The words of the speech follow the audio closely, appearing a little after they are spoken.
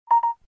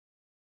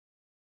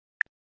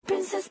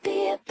princess,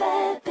 be a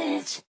bad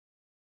bitch.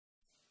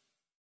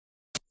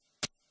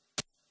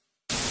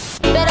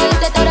 Pero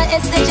hice todo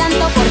este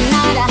llanto por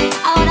nada.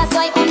 Ahora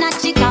soy una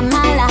chica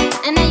mala.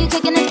 And now you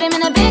kicking and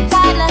screaming a big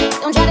toddler.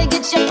 Don't try to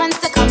get your friends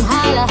to come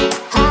holla,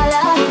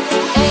 holla.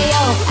 Hey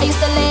yo, I used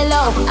to lay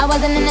low. I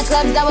wasn't in the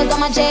clubs, I was on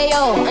my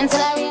J.O.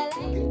 Until I realized.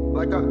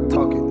 Like I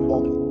talk it,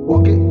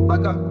 walk it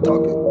like I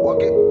talk it,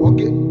 walk it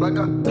like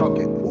I talk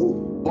it,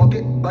 walk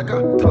it like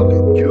I talk it,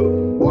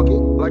 walk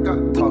it like I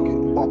talk it,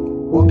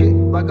 walk it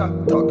like I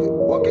talk it,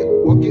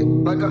 walk it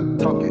like I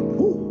talk it,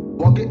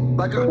 walk it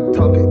like I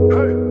talk it,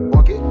 hey,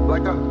 walk it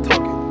like I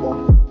talk it,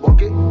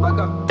 walk it like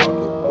I talk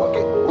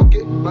it, walk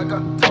it like I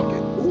talk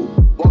it,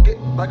 walk it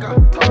like I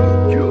talk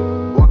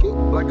it, walk it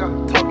like I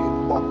talk it,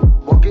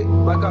 walk it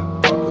like I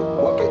talk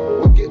it,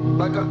 walk it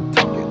like I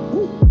talk it,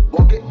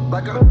 walk it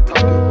like I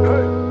talk it,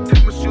 hey,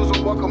 take my shoes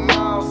and walk a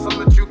mile,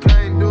 something that you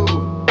can't do.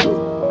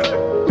 Hey,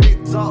 big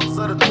talks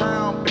of the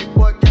town, big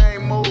boy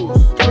game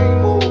moves.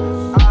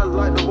 I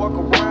like to walk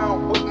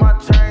around with my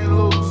chain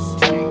loose.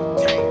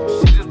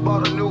 She just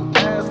bought a new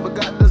ass, but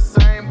got the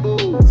same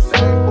boobs.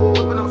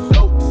 Living up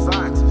dope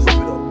scientists.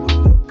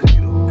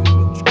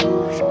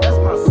 That's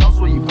my sauce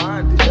where you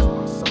find it. That's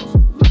my sauce.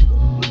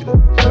 Look it up.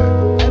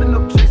 Adding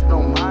up chicks,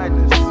 no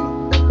minus.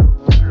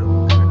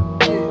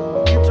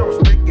 Get your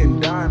respect in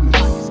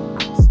diamonds.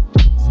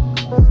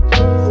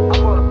 I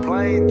bought a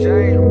plain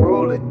Jane,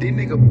 roll it. These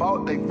niggas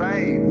bought they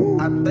fame.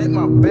 I think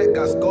my back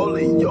got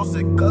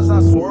scoliosis, cause I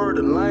swerved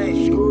the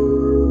lane.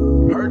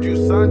 Heard you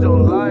signed your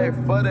life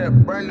for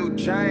that brand new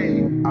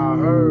chain. I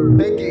heard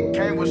think it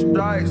came with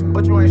stripes,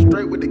 but you ain't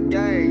straight with the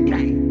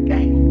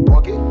game.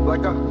 Walk it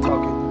like I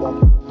talk it.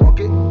 Walk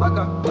it like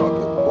I talk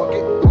it. Walk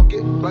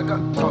it like I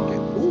talk it.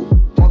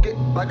 Walk it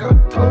like I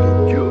talk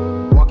it.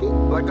 Walk it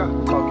like I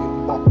talk it.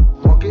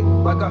 Walk it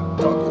like I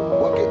talk it.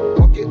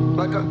 Walk it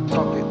like I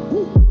talk it.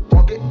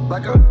 Walk it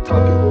like I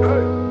talk it.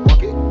 Hey,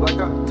 walk it like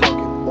I talk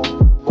it.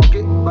 Walk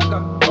it like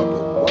I talk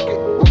it.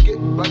 Walk it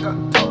like I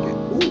talk it.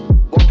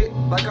 Walk it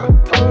like I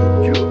talk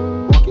it.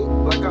 Walk it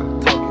like I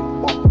talk it.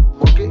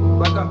 Walk it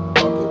like I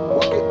talk it.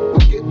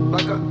 Walk it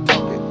like I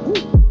talk it.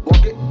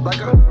 Walk it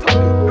like I talk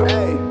it.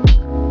 Hey,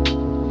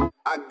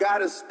 I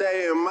gotta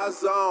stay in my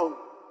zone.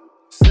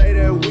 Say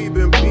that we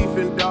been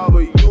beefing, dog,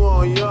 but you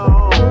on your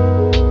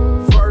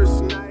own.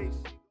 First night.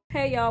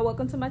 Hey y'all,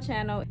 welcome to my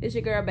channel. It's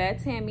your girl Bad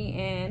Tammy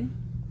and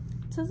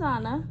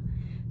Tazana.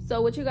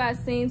 So what you guys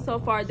seen so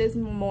far this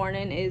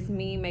morning is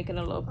me making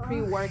a little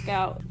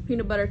pre-workout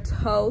peanut butter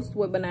toast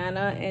with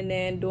banana and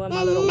then doing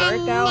my little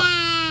workout.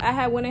 I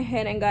had went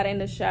ahead and got in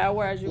the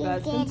shower. As you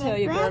guys can tell,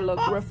 your girl look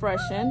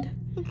refreshed.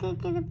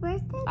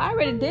 I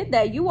already did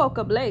that. You woke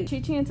up late.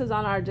 Chi-Chi and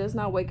Tazana are just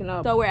not waking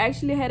up. So we're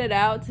actually headed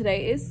out.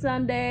 Today is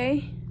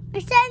Sunday.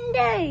 It's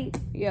Sunday.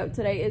 Yep,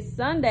 today is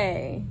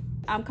Sunday.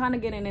 I'm kind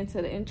of getting into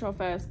the intro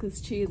fast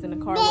because Chi is in the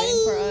car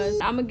waiting for us.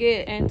 I'm gonna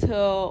get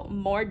into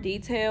more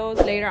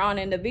details later on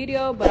in the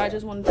video, but I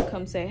just wanted to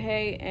come say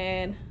hey,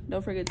 and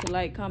don't forget to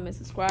like, comment,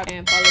 subscribe,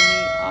 and follow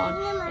me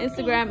on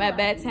Instagram at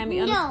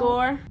badtammy_.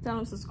 Tell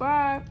them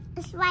subscribe.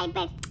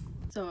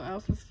 So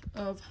outfit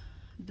of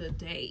the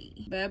day: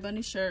 Bad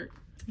Bunny shirt,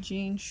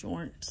 jean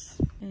shorts,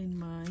 and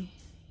my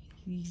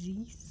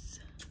Yeezys.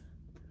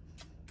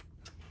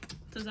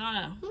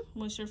 Tazana,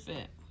 what's your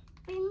fit?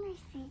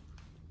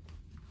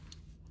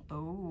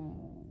 Oh,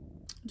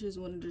 just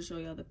wanted to show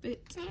y'all the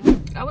fit.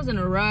 I was in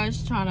a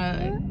rush trying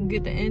to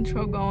get the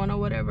intro going or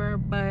whatever,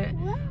 but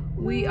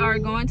we are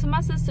going to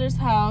my sister's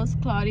house,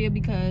 Claudia,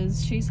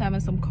 because she's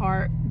having some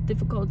car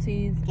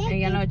difficulties,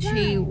 and y'all know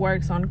she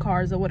works on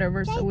cars or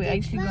whatever, so we're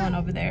actually going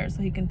over there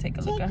so he can take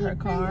a look at her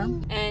car.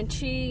 And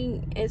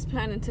she is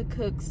planning to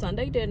cook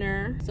Sunday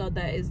dinner, so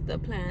that is the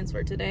plans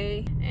for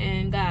today.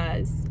 And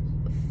guys,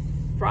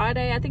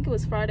 Friday, I think it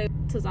was Friday,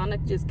 Tazana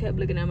just kept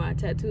looking at my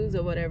tattoos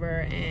or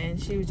whatever,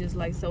 and she was just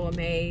like so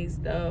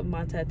amazed of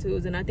my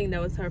tattoos. And I think that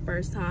was her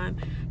first time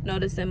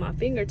noticing my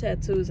finger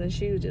tattoos, and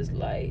she was just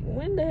like,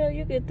 when the hell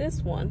you get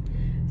this one?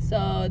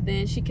 So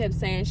then she kept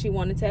saying she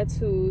wanted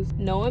tattoos.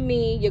 Knowing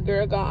me, your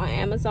girl got on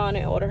Amazon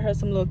and ordered her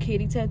some little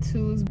kitty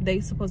tattoos.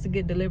 They supposed to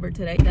get delivered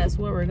today. That's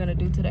what we're gonna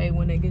do today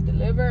when they get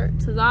delivered.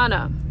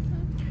 Tazana,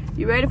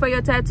 you ready for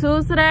your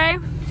tattoos today?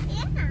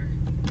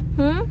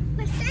 Yeah.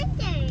 It's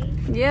Sunday.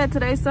 Yeah,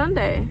 today's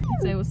Sunday.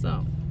 Say what's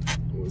up.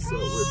 What's up,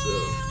 what's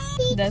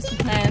up? That's the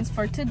plans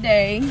for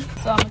today.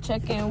 So I'm gonna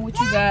check in with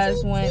you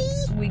guys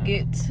once we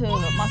get to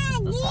my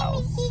sister's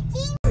house.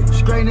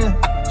 Straightening,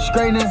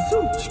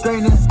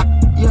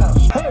 yeah.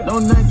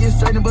 Don't nothing get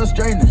straightening but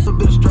straightening. A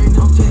bit of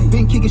straightening.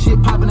 Been kicking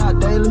shit popping out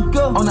daily.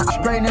 On the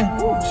straightening,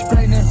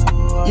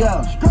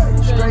 yeah.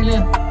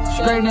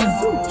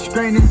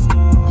 Straightening,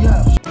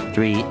 yeah.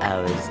 3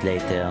 hours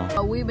later.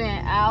 We've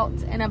been out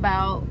and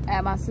about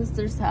at my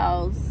sister's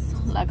house.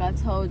 Like I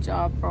told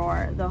y'all,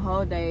 for the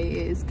whole day.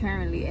 It's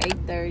currently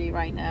 8:30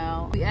 right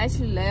now. We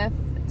actually left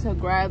to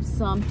grab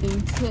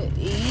something to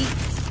eat.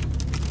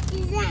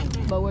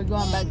 But we're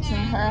going back to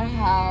her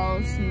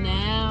house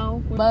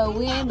now. But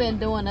we ain't been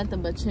doing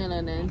nothing but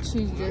chilling, and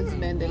she's just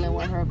been dealing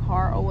with her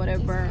car or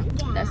whatever.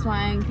 That's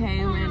why I ain't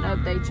came and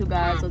update you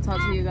guys or talk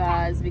to you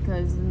guys,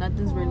 because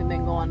nothing's really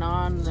been going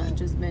on. I've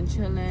just been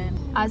chilling.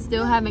 I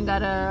still haven't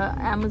got a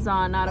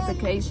Amazon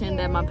notification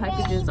that my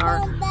packages are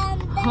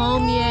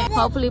home yet.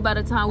 Hopefully by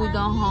the time we go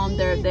home,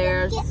 they're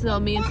there, so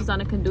me and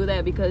Susanna can do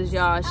that, because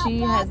y'all,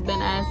 she has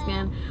been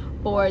asking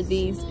for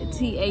these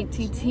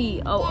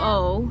dhthlq,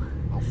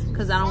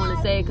 because I don't want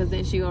to say it because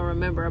then she gonna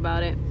remember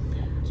about it,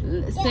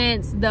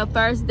 since the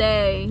first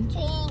day.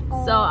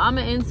 So I'm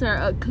gonna insert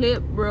a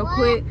clip real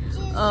quick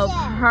of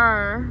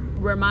her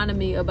reminding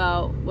me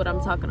about what I'm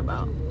talking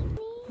about.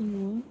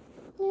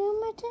 Where are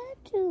my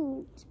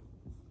tattoos?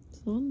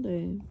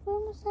 Sunday. Where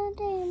my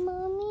Sunday,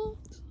 mommy?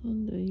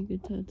 Sunday, you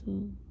get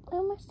tattooed.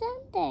 Where my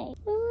Sunday?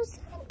 Where my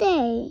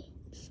Sunday?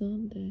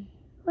 Sunday.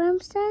 Where my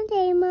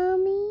Sunday,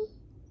 mommy?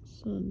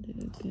 Sunday,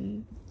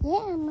 okay.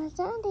 Yeah, my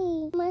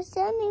Sunday. My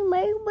Sunday,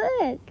 my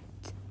work.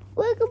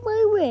 Look at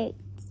my work.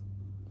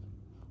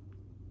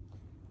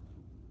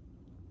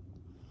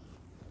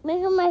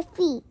 Look at my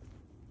feet.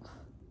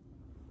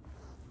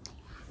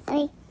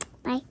 Bye.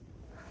 Bye.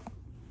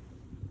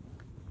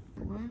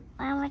 What?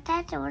 Where are my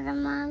tattoos,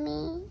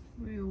 mommy?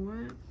 Wait,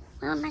 what?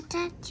 Where are my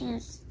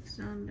tattoos?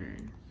 Sunday.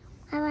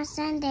 Where my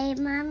Sunday,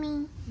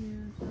 mommy?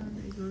 Yeah,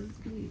 Sunday. Go to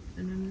sleep.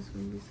 And then it's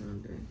gonna be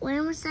Sunday.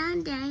 Where my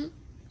Sunday?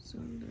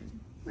 Sunday.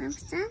 Where my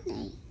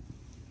Sunday?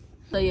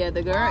 So yeah,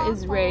 the girl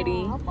is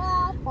ready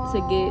to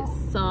get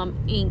some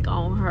ink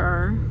on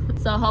her.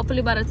 So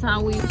hopefully by the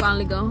time we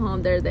finally go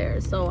home, they're there.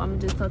 So I'm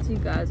gonna just talk to you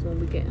guys when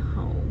we get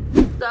home.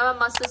 So I'm at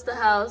my sister's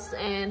house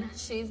and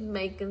she's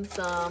making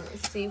some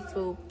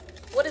seafood.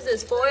 What is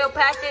this, foil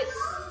packets?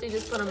 She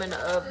just put them in the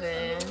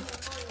oven.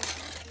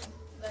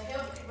 The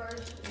healthy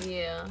version.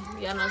 Yeah,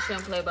 y'all know she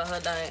don't play about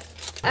her diet.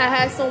 I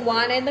had some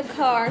wine in the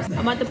car. I'm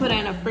about to put it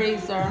in a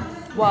freezer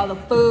while the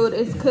food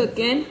is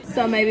cooking,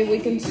 so maybe we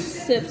can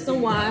sip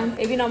some wine.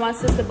 If you know my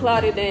sister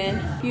Claudia,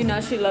 then you know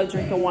she loves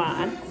drinking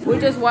wine.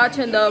 We're just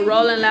watching the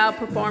Rolling Loud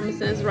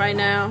performances right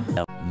now.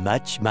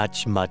 Much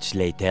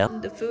later.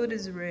 The food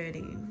is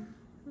ready.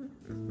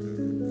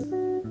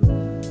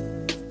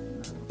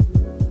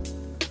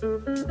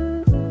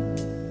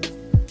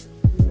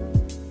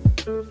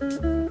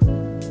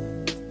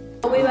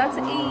 We about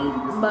to eat,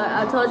 but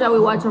I told y'all we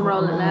watching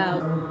Rolling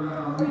Loud.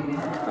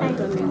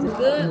 Music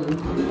good.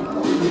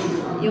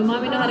 Your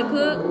mommy know how to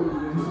cook?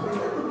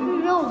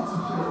 No.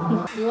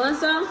 You want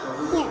some?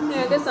 Yeah.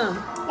 Here, get some.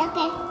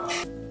 Okay.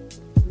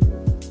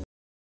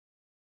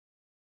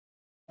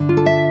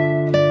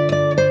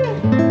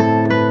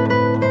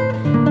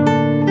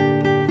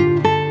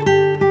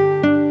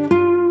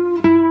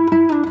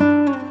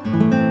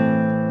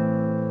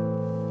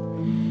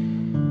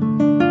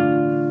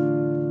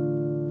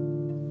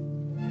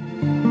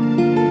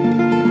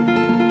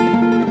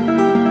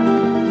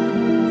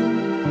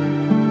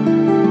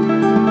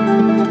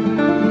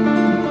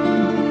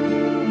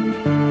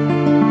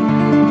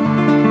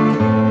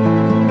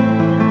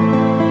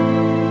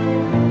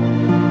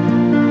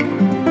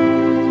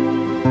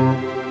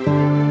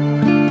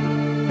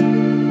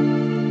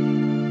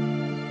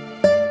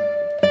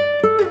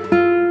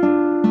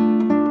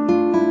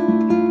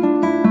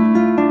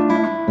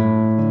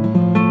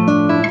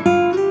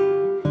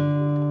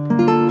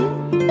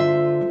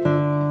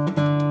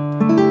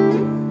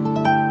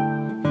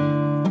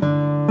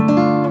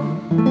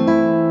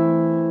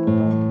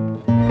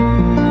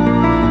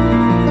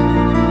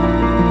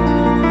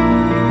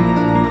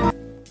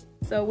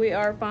 So we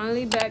are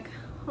finally back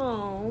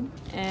home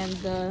and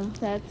the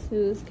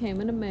tattoos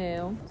came in the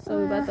mail. So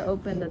we're about to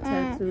open the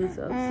tattoos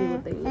up, see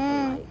what they look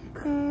like.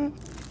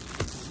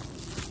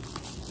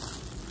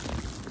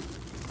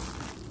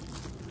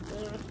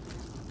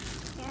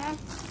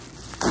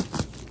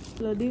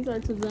 So these are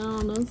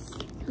Tazana's.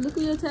 Look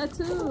at your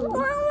tattoos. Oh,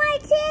 my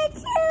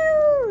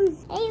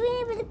tattoos! I even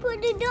able to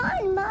put it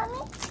on,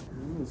 mommy.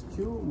 It's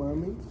cute,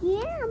 mommy.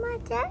 Yeah, my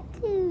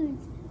tattoos.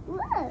 Look.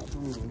 Oh,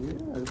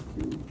 yeah, it's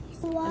cute.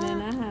 And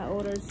then I had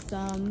ordered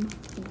some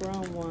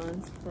grown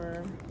ones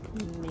for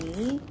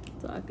me,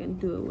 so I can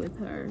do it with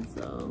her.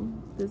 So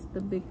this is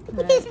the big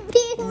pack. It's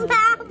big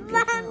mouth,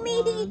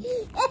 mommy.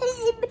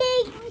 It's a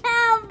big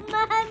mouth,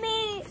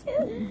 mommy.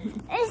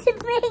 It's a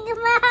big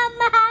mouth,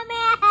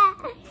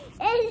 mommy.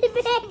 It's a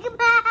big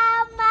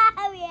mouth,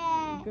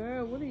 mommy.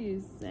 Girl, what are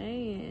you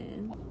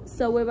saying?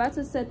 So we're about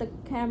to set the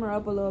camera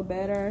up a little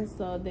better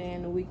so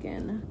then we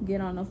can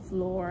get on the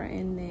floor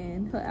and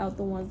then put out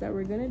the ones that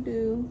we're gonna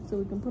do so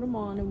we can put them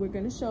on and we're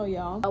gonna show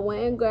y'all. I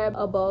went and grabbed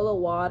a bowl of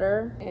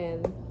water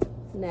and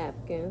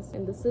napkins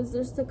and the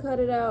scissors to cut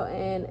it out,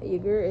 and your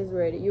girl is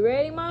ready. You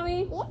ready,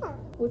 mommy? Yeah.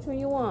 Which one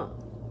you want?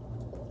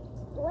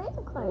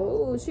 Unicorn.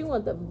 Oh, she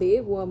want the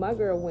big one. My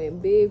girl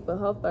went big for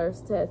her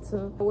first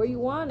tattoo. Where you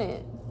want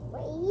it?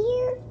 Right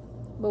here.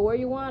 But where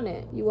you want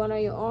it? You want it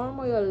on your arm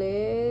or your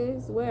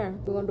legs? Where?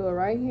 We're gonna do it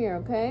right here,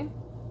 okay?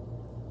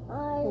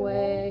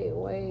 Wait,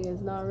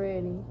 it's not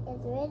ready.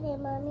 It's ready,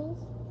 mommy.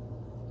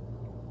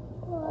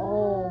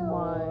 Oh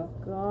my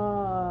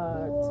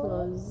God,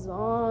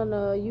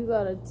 Tazana, you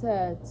got a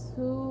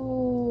tattoo.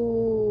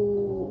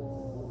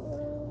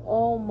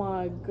 Oh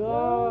my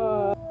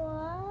God.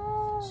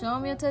 Show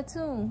me your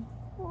tattoo.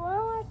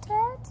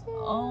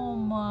 Oh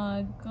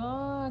my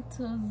God,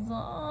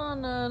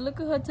 Tazana. Look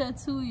at her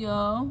tattoo,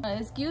 y'all.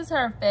 Excuse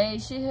her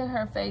face. She hit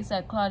her face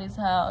at Claudia's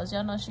house.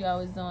 Y'all know she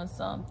always doing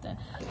something.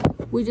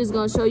 We just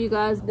gonna show you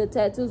guys the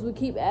tattoos we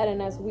keep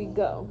adding as we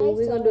go.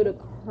 We're gonna do the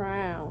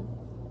crown.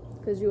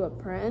 Cause you a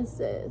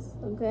princess,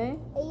 okay?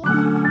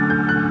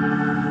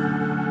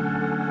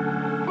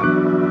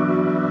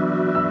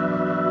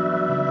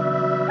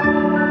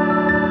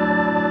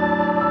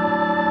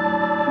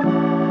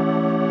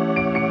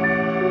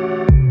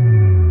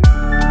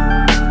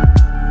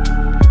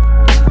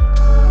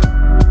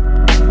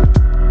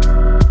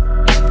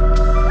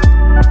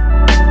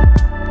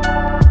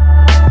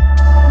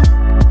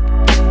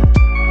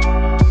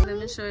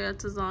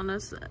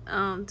 Tazana's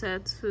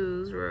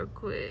tattoos real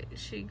quick.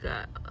 She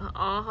got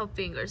all her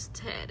fingers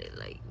tatted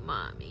like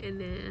mommy, and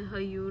then her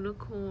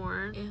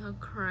unicorn and her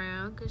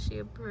crown because she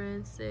a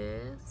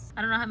princess.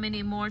 I don't know how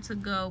many more to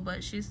go,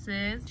 but she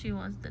says she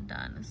wants the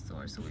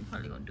dinosaur, so we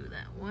probably gonna do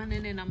that one,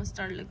 and then I'm gonna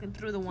start looking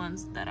through the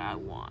ones that I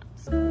want.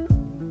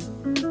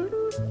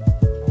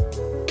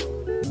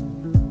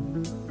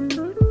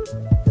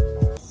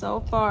 So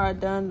far I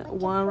done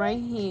one right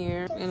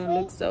here and it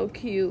looks so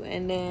cute,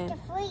 and then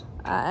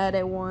I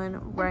added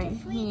one right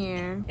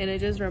here, and it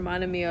just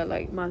reminded me of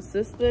like my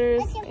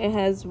sister's. It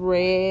has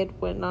red,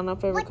 but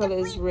Nana's favorite color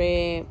is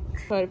red.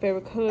 Her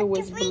favorite color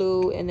was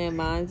blue, and then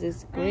mine's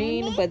is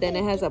green, but then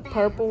it has a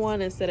purple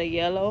one instead of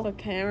yellow for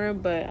Karen,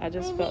 but I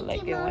just felt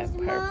like it went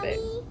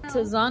perfect.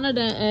 Tazana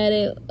done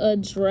added a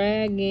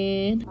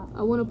dragon.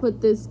 I want to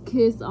put this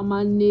kiss on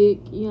my neck.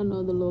 You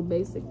know, the little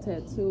basic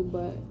tattoo,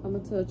 but I'm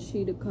gonna tell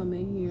Chi to come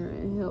in here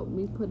and help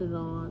me put it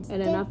on.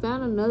 And then I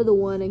found another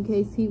one in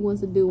case he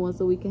wants to do one,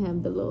 so we can have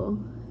the little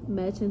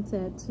matching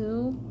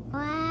tattoo.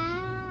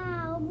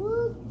 Wow,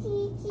 look,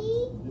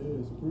 Gigi.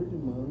 Yeah, it's pretty,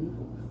 mommy.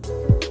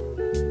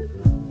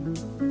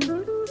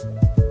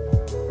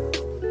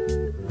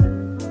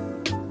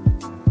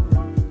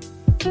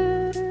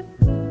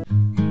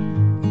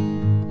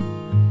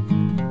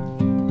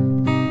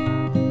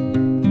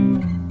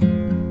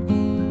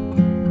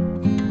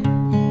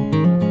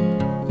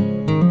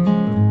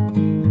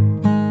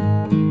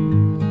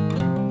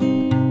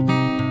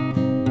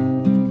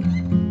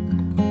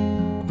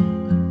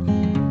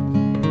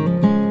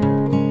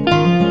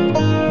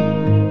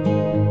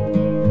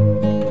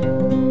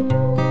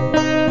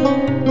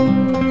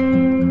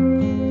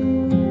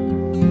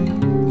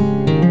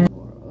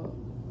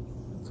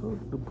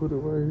 Put it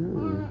right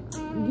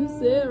here. You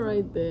said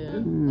right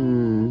there.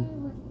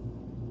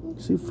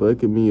 She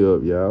fucking me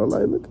up, y'all.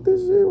 Like, look at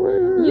this shit right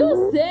here.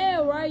 You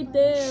said right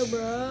there,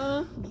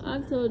 bro.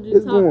 I told you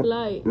It's top going,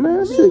 flight.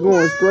 man, shit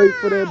going straight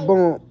for that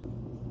bump.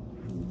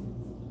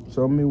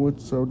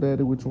 Show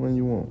daddy which one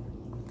you want.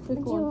 Pick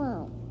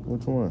one.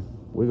 Which one?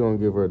 We're gonna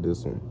give her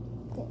this one.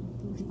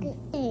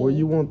 Well,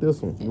 you want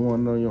this one? You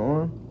want it on your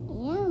arm?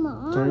 Yeah, my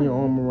arm. Turn your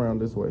arm around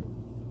this way.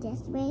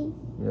 This way.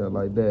 Yeah,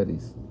 like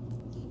daddy's.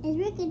 It's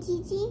Ricky,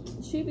 Gigi.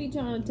 She be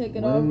trying to take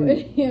it over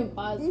in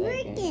 5 It's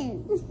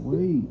seconds. Ricky.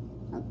 Wait.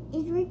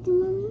 It's Ricky,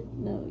 Mama.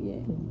 No,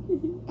 yeah.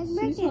 It's She's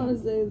Ricky. trying to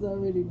say it's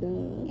already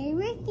done. It's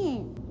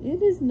Ricky.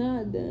 It is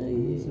not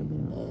done yet.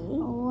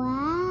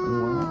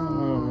 Wow.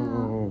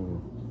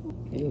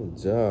 Good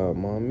job,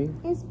 mommy.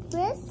 It's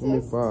Princess. Give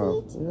me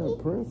 5. Gigi. Yeah,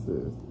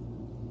 princess.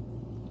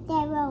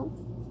 That row.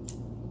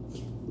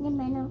 The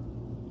middle.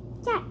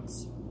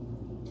 Touch.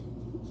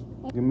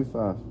 Give me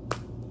 5.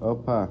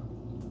 Up high.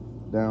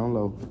 Down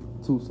low.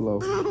 Too slow.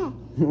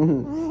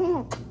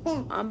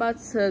 I'm about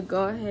to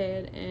go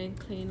ahead and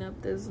clean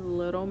up this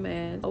little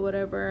mess or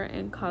whatever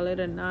and call it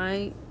a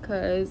night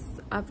because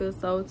I feel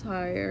so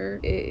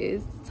tired. It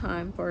is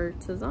time for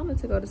Tazana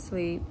to go to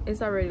sleep.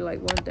 It's already like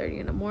 1:30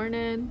 in the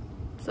morning.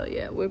 So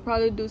yeah, we'll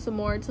probably do some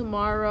more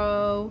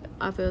tomorrow.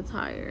 I feel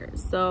tired.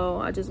 So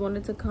I just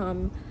wanted to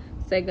come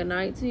say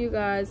goodnight to you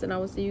guys, and I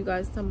will see you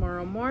guys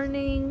tomorrow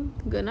morning.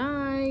 Good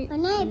night. Good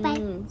night, bye.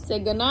 Say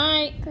good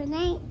night. Good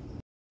night.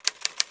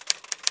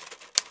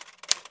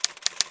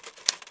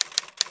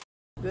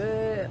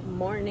 Good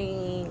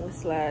morning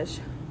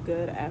 /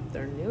 good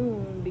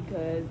afternoon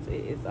because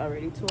it is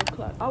already 2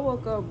 o'clock. I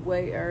woke up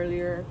way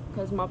earlier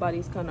because my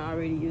body's kind of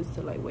already used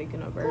to like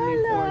waking up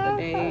early for the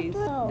days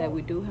that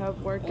we do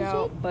have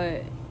workout,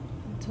 but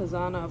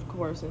Tazana, of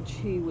course, and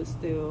she was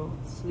still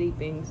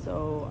sleeping,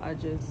 so I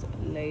just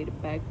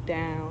laid back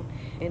down,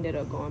 ended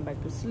up going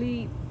back to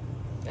sleep.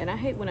 And I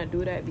hate when I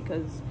do that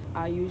because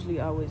I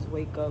usually always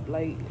wake up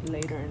like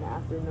later in the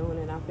afternoon,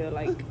 and I feel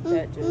like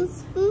that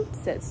just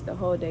sets the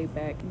whole day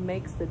back,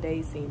 makes the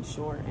day seem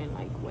short and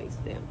like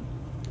wasted.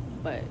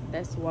 But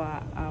that's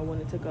why I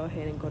wanted to go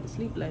ahead and go to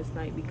sleep last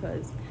night,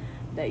 because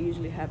that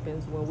usually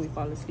happens when we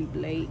fall asleep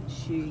late.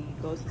 She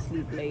goes to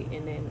sleep late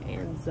and then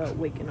ends up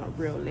waking up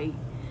real late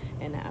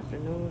in the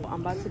afternoon.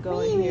 I'm about to go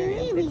in here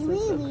and fix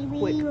us a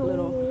quick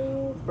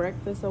little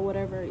breakfast or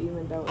whatever,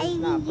 even though it's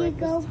not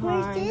breakfast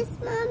time. Where's this,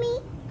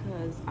 Mommy?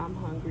 Because I'm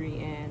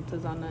hungry and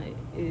Tazana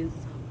is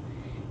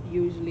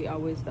usually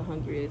always the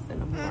hungriest in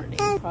the morning.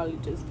 Probably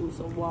just do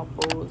some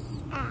waffles,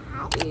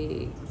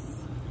 eggs,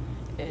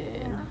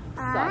 and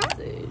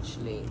sausage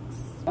links.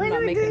 I'm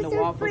not making the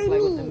waffles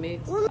like with the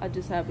mix. I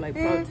just have like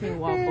protein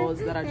waffles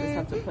that I just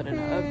have to put in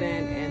the oven,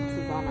 and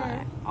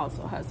Tazana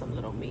also has some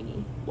little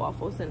mini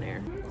waffles in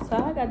there. So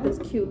I got this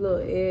cute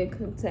little egg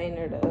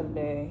container the other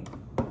day,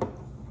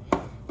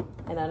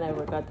 and I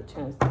never got the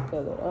chance to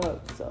fill it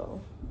up,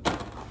 so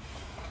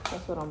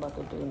that's what I'm about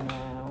to do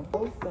now.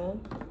 Open.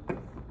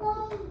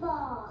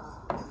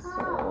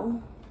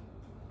 So,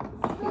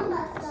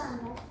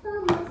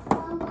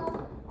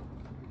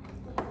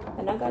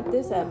 and I got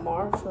this at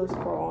Marshall's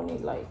for only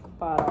like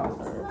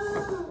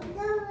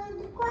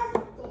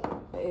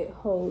 $5. It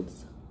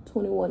holds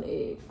 21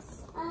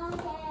 eggs.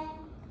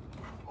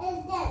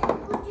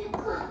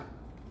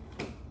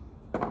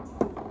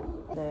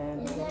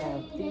 Then we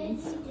have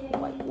these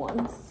white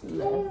ones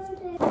left.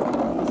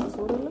 This is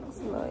what it looks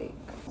like.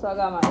 So I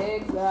got my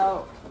eggs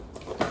out.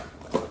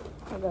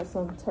 I got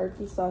some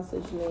turkey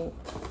sausage links.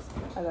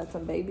 I got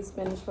some baby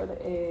spinach for the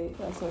egg.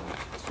 Got some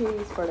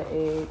cheese for the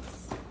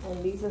eggs.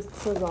 And these are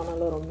Tazana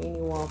little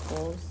mini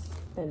waffles.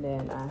 And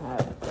then I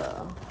have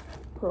the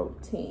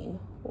protein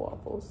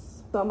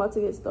waffles. So I'm about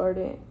to get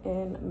started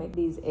and make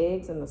these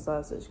eggs and the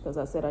sausage, because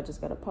I said I just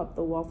gotta pop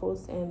the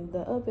waffles in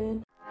the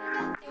oven.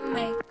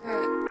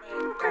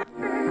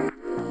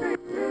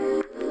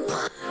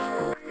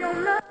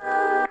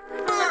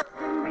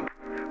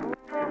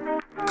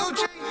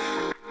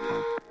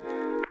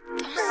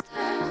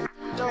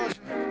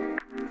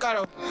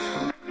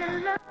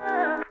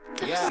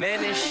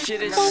 Man, this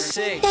shit is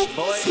sick,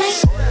 boy.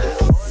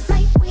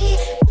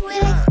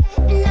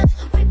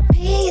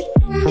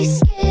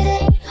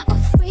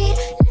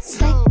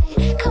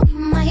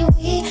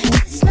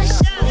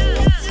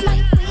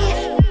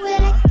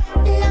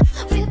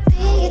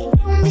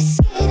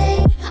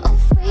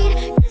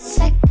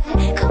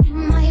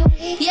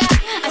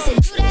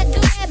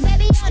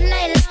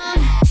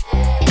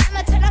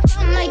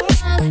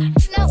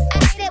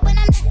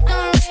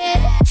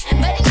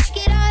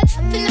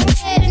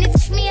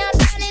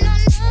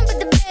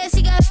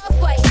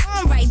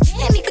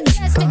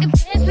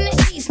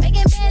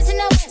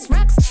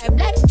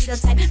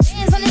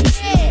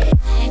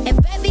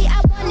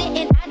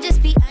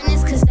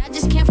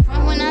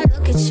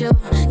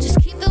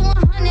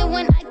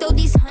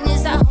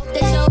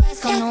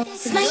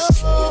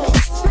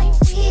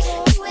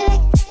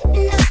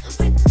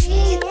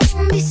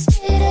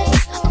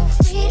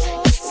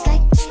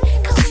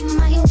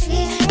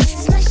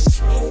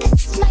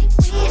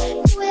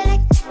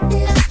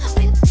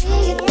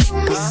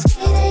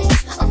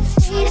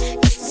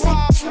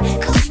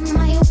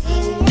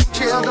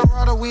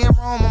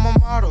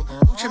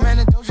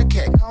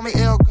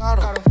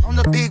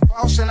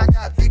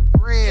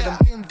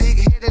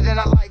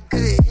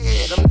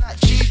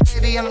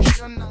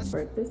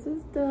 Breakfast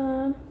is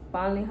done.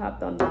 Finally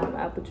hopped on the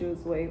apple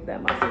juice wave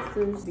that my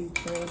sisters be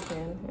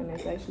drinking, and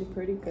it's actually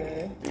pretty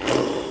good.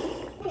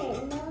 Hey,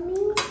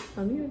 Mommy.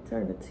 I need to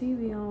turn the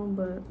TV on,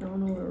 but I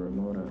don't know where the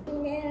remote is. Now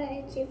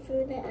I should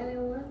food the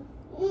other one.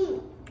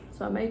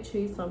 So I made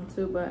cheese some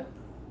too, but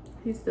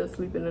he's still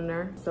sleeping in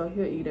there, so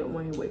he'll eat it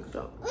when he wakes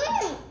up.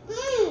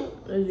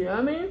 Is it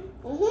yummy?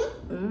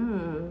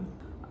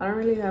 I don't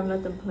really have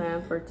nothing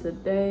planned for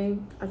today.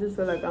 I just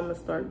feel like I'm gonna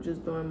start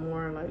just doing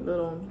more like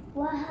little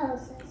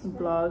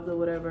vlogs or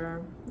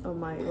whatever of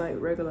my like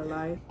regular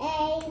life.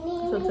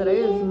 So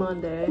today is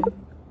Monday.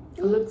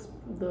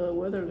 The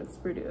weather looks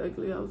pretty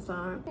ugly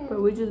outside,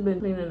 but we just been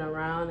cleaning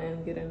around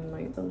and getting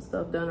like some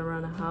stuff done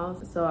around the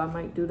house, so I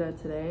might do that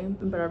today.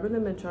 But I've really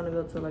been trying to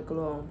go to like a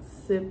little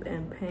sip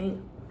and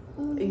paint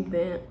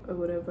event or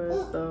whatever,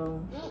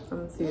 so I'm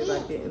gonna see if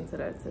I get into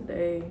that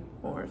today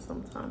or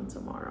sometime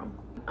tomorrow.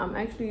 I'm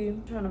actually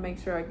trying to make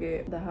sure I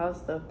get the house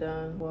stuff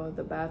done, well,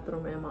 the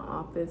bathroom and my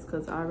office,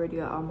 because I already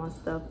got all my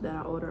stuff that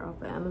I ordered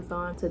off of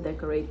Amazon to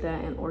decorate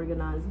that and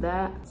organize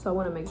that. So I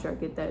want to make sure I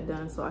get that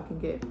done so I can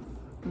get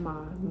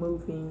my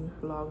moving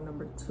vlog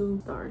number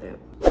 2 started.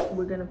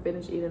 We're gonna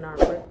finish eating our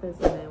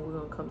breakfast and then we're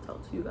gonna come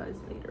talk to you guys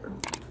later.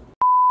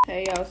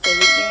 Hey y'all, so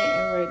we're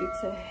getting ready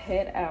to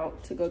head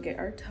out to go get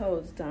our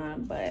toes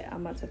done, but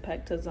I'm about to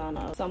pack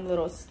Tazana some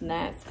little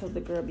snacks because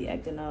the girl be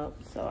acting up,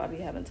 so I be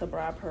having to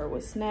bribe her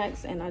with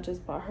snacks. And I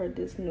just bought her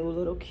this new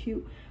little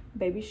cute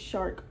baby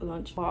shark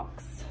lunch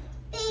box.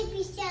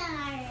 Baby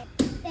shark,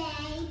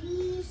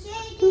 baby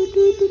shark,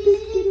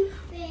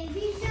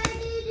 baby shark.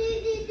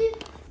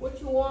 What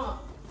you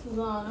want,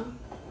 Tazana?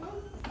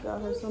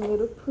 Got her some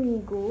little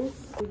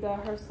Pringles. We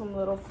got her some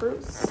little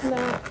fruit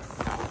snacks.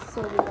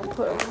 So we're gonna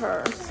put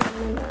her some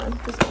in there.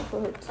 Just gonna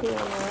put her 2 in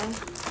there.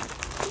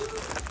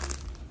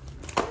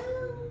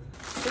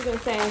 She's been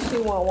saying she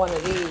want one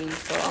of these,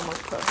 so I'm gonna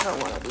put her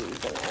one of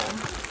these in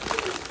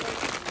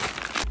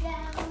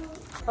there.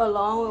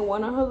 Along with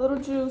one of her little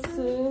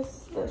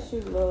juices that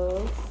she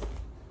loves.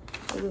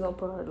 And we're gonna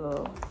put her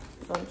little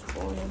lunch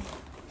bowl in.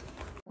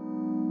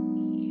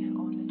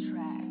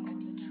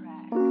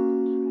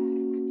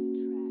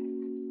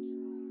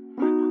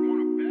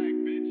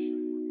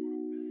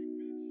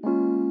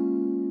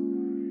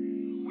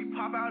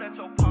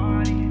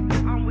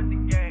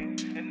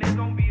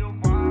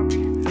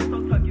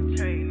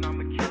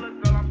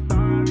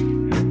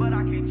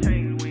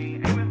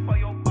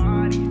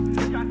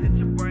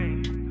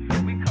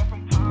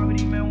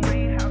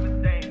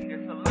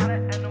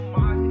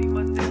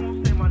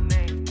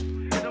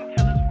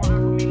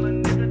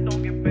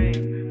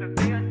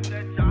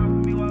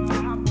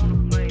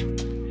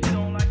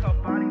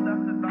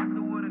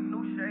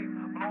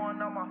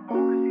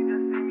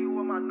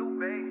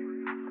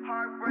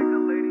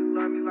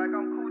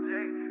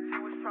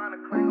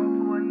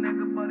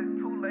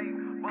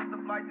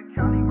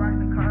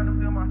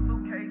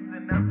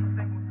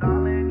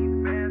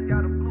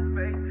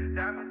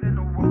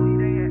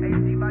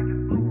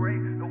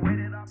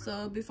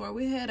 before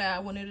we head out, I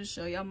wanted to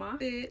show y'all my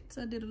fits.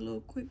 I did a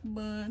little quick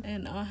bun,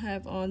 and I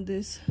have on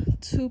this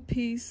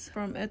 2-piece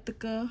from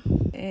Ethica,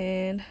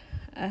 and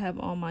I have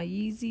on my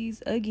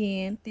Yeezys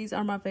again. These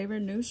are my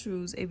favorite new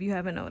shoes, if you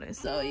haven't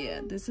noticed. So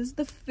yeah, this is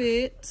the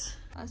fit.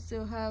 I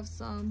still have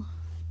some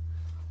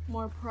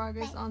more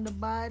progress on the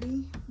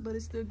body, but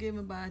it's still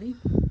giving body.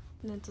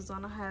 And then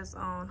Tazana has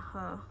on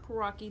her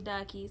Rocky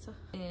Dockies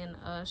and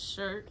a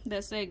shirt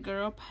that said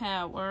Girl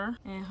Power,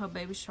 and her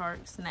Baby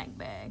Shark snack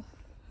bag.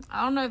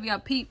 I don't know if y'all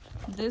peeped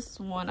this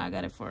one. I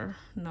got it for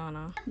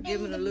Nana.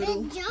 Giving a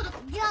little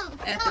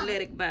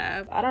athletic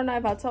vibe. I don't know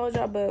if I told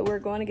y'all, but we're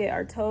going to get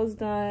our toes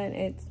done.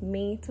 It's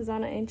me,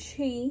 Tazana, and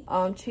Chi.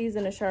 Chi's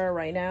in the shower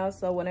right now,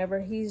 so whenever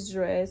he's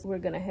dressed, we're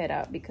gonna head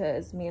out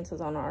because me and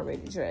Tazana are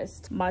already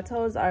dressed. My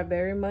toes are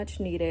very much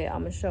needed.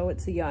 I'm gonna show it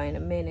to y'all in a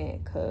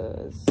minute,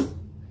 cause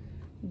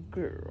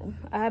girl,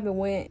 I haven't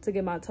went to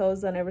get my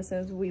toes done ever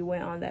since we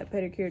went on that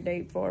pedicure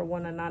date for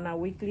one of Nana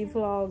weekly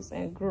vlogs,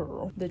 and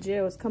girl, the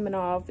gel is coming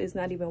off. It's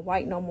not even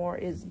white no more,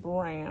 it's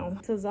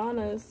brown.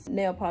 Tazana's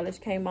nail polish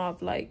came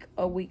off like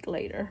a week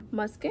later.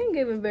 My skin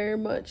giving very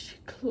much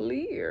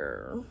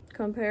clear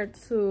compared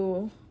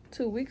to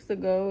 2 weeks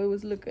ago. It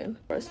was looking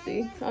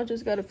rusty. I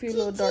just got a few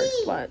little dark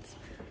spots,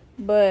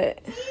 but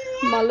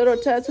my little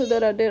tattoo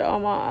that I did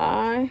on my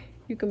eye,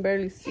 you can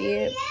barely see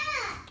it.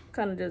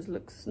 Kind of just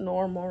looks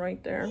normal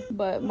right there,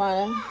 but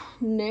my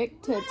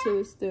neck tattoo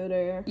is still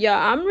there. Yeah,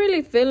 I'm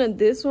really feeling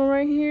this one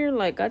right here.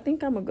 Like, I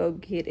think I'm gonna go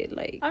get it.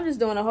 Like, I'm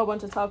just doing a whole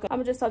bunch of talking. I'm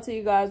gonna just talk to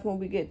you guys when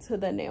we get to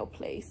the nail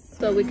place.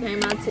 So we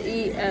came out to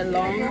eat at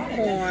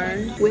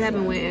Longhorn. We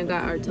haven't went and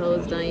got our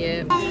toes done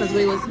yet because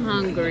we was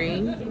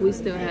hungry. We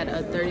still had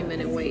a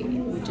 30-minute wait.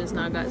 We just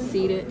now got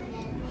seated.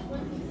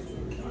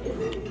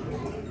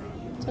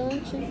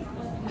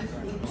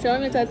 Show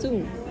me a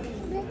tattoo.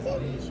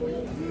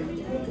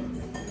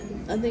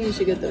 I think you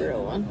should get the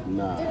real one.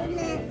 Nah.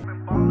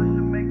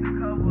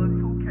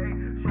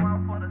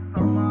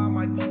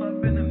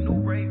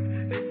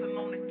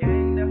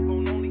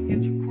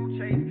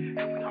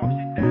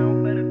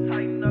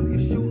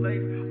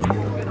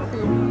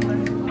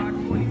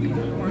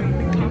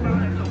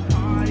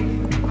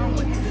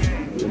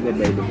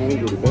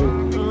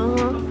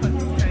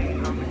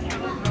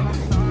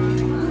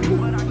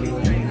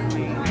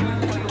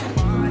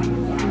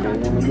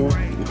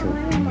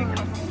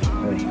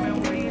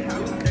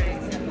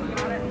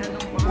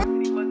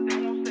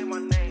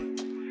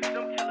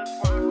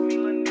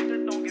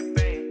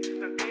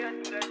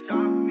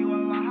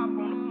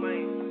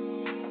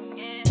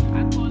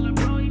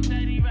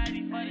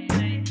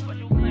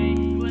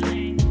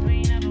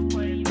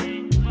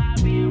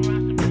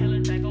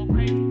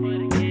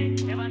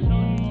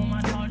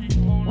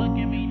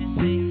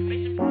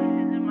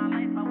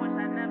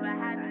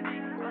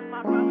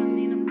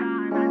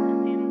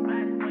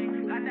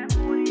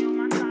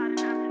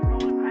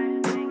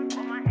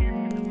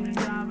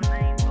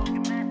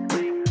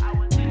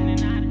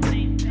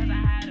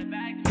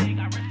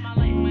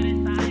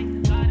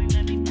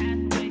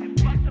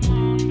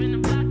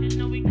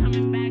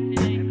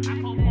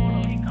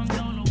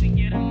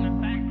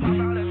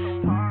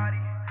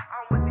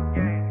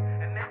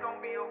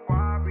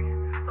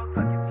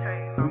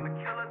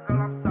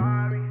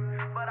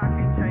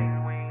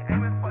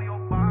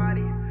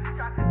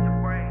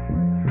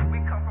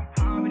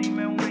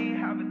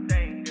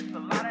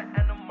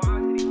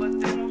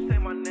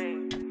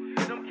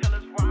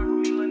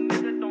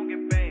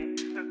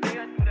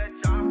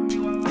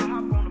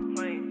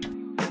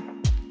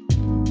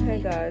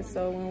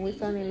 So when we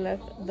finally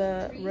left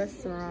the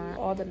restaurant,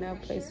 all the nail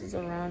places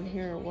around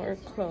here were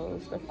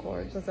closed, of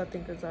course, because I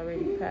think it's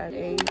already past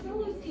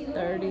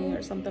 8:30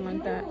 or something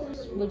like that.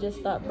 We just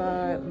stopped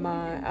by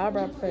my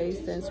eyebrow place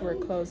since we're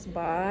close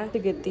by to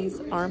get these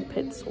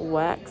armpits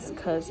waxed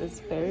because it's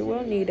very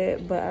well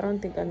needed, but I don't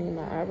think I need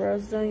my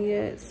eyebrows done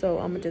yet, so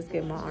I'm gonna just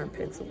get my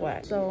armpits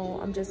waxed. So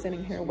I'm just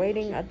sitting here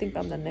waiting. I think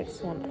I'm the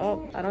next one up.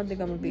 I don't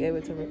think I'm gonna be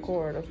able to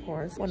record, of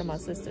course. One of my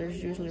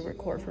sisters usually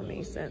record for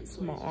me since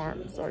my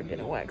arms are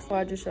getting waxed. So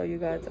I'll just show you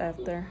guys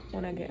after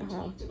when I get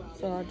home.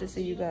 So I'll just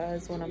see you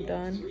guys when I'm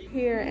done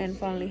here and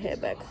finally head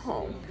back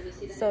home.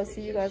 So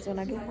see you guys when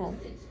I get home.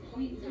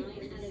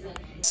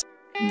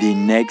 The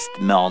next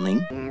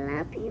morning. I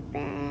love you,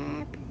 babe.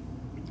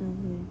 I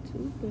love you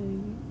too,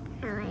 baby.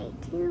 I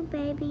like you,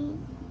 baby.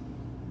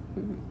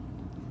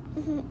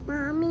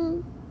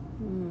 Mommy.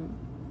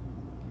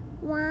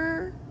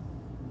 1,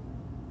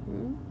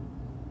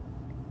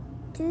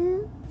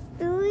 2,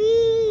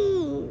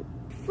 3,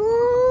 4.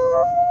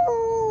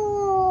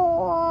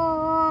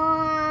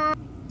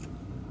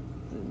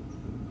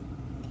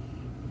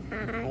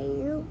 Are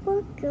you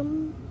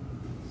welcome?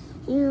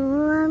 You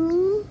love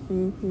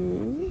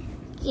me?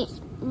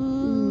 Yes.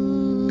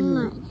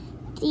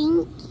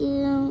 Thank you.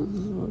 You're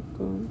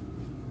welcome.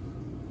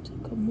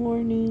 Good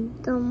morning.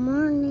 Good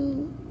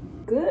morning.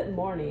 Good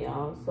morning,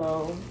 y'all.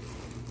 So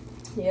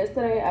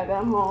yesterday I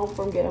got home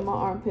from getting my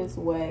armpits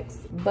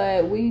waxed,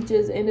 but we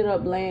just ended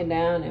up laying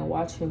down and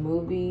watching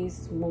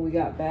movies when we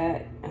got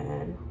back,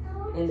 and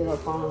ended up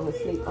falling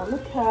asleep on the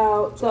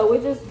couch. So we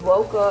just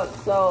woke up,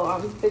 so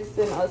I'm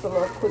fixing us a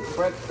little quick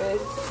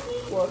breakfast.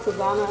 Well,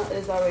 Tazana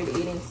is already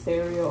eating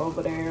cereal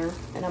over there,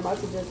 and I'm about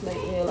to just make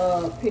me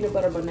a peanut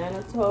butter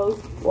banana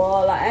toast.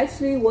 Well, I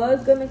actually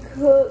was gonna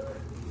cook.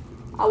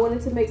 I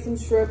wanted to make some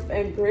shrimp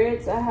and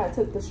grits. I had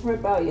took the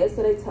shrimp out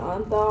yesterday to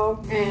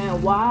unthaw,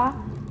 and why?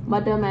 My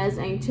dumb ass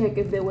ain't check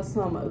if there was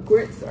some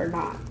grits or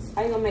not.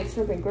 I ain't gonna make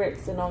shrimp and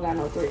grits and don't got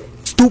no grits.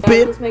 Stupid.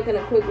 So I'm just making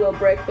a quick little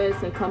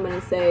breakfast and come in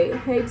and say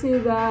hey to you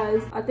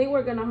guys. I think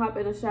we're gonna hop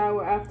in a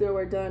shower after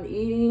we're done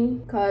eating,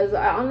 because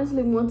I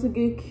honestly want to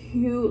get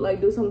cute,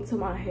 like do something to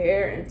my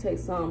hair and take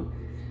some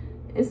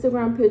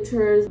Instagram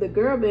pictures. The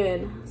girl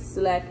been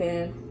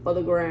slacking for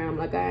the gram,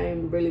 like I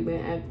ain't really been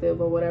active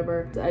or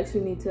whatever. So I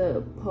actually need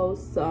to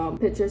post some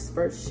pictures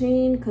for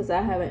Shein, because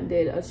I haven't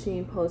did a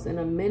Shein post in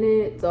a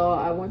minute. So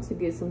I want to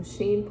get some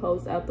Shein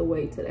posts out the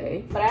way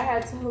today. But I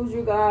had told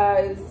you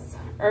guys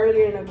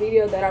earlier in the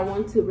video that I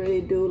want to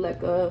really do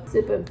like a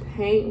sip and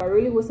paint. I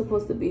really was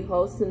supposed to be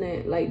hosting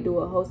it, like do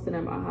a hosting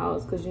at my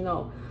house, because you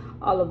know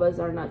all of us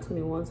are not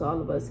 21, so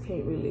all of us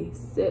can't really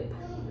sip.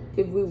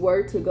 If we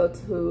were to go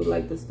to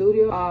like the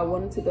studio, I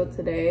wanted to go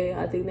today.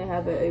 I think they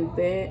have an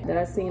event that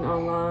I seen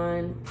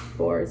online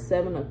for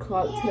 7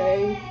 o'clock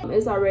today.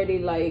 It's already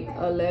like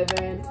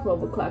 11,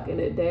 12 o'clock in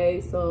the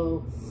day,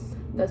 so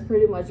that's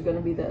pretty much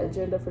gonna be the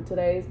agenda for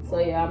today. So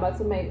yeah, I'm about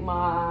to make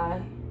my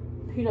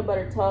peanut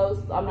butter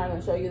toast. I'm not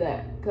gonna show you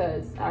that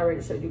because I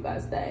already showed you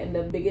guys that in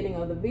the beginning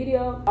of the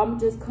video. I'm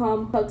just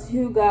come talk to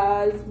you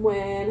guys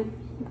when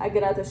I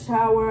get out the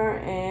shower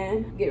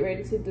and get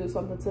ready to do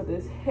something to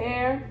this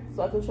hair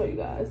so I can show you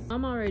guys.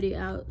 I'm already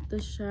out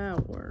the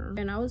shower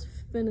and I was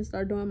finna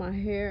start doing my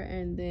hair,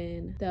 and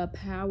then the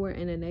power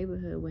in the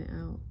neighborhood went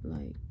out.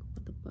 Like,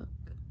 what the fuck?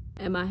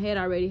 And my head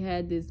already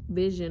had this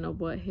vision of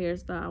what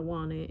hairstyle I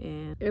wanted,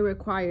 and it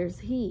requires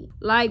heat.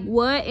 Like,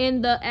 what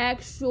in the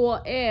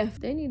actual F?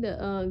 They need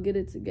to get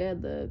it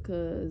together,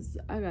 because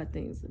I got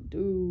things to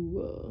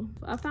do.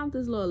 I found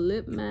this little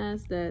lip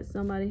mask that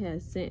somebody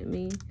has sent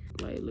me.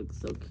 Like, it looks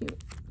so cute.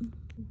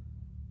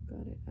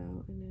 Got it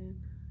out and then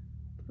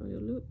put on your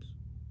lips.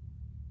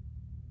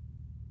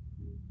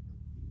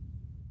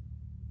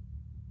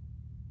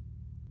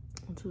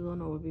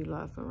 Tazana would be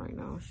laughing right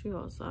now. She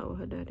outside with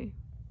her daddy.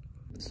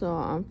 So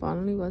I'm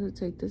finally about to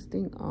take this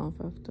thing off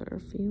after a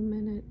few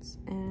minutes,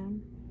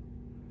 and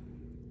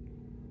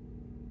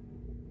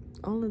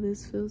all of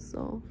this feels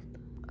soft.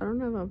 I don't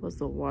know if I'm supposed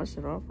to wash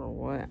it off or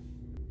what,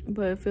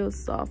 but it feels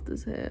soft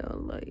as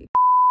hell. Like,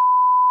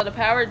 the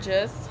power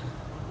just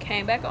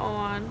came back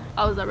on.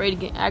 I was already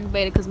getting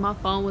aggravated because my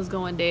phone was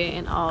going dead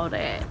and all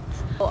that.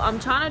 So I'm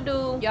trying to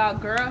do y'all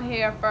girl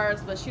hair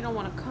first, but she don't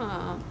want to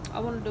come. I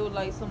want to do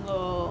like some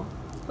little,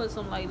 put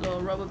some like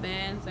little rubber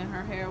bands in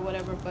her hair or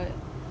whatever, but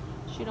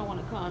she don't want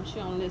to come. She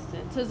don't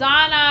listen.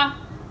 Tazana,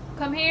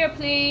 come here,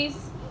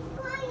 please.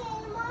 Quiet,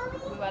 Mommy.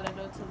 We about to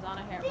do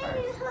Tazana hair first.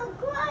 Baby's so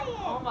quiet.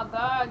 Oh my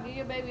God, give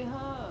your baby a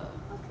hug.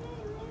 Okay,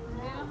 Give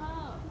her a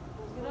hug.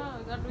 Get up,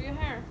 you gotta do your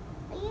hair.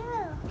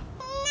 yeah.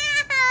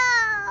 No.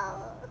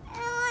 I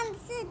want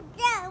to sit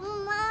down,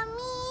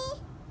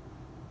 Mommy.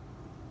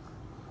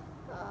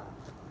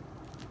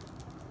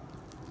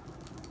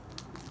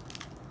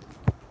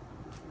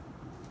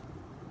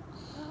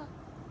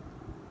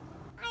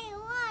 I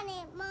want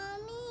it,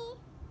 Mommy.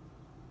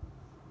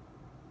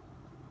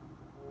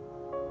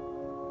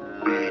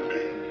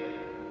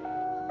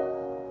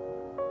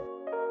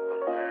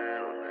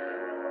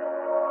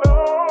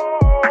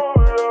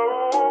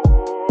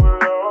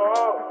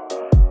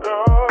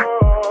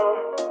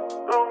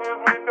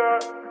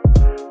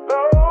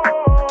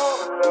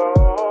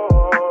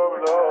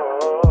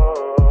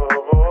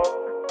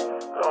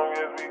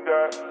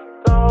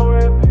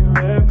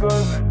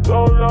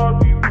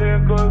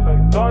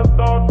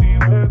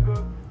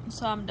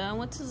 So I'm done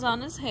with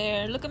Tazana's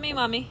hair. Look at me,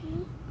 Mommy.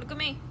 Look at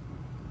me.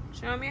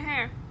 Show me your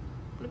hair.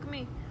 Look at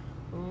me.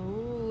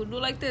 Ooh, do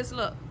like this.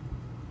 Look.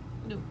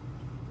 Do.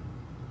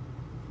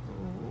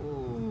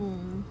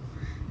 Ooh.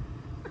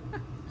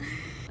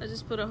 I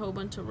just put a whole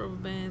bunch of rubber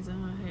bands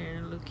in her hair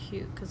and look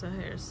cute because her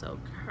hair is so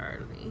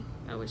curly.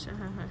 I wish I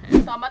had her hair.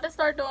 So I'm about to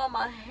start doing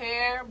my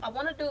hair. I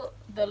want to do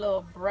the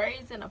little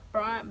braids in the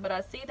front, but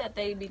I see that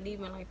they be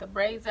leaving like the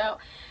braids out,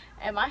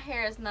 and my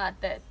hair is not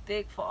that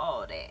thick for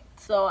all that.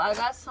 So I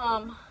got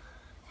some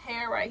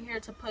hair right here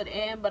to put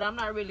in, but I'm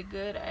not really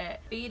good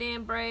at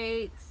feed-in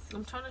braids.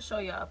 I'm trying to show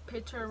you a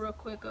picture real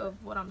quick of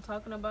what I'm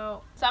talking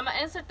about. So I'm gonna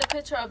insert the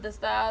picture of the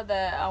style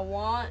that I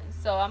want,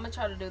 so I'm gonna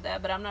try to do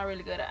that, but I'm not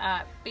really good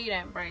at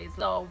feed-in braids.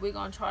 So we're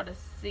gonna try to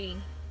see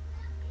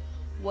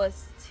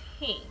what's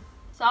tea.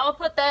 So I'm gonna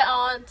put that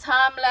on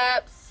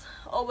time-lapse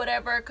or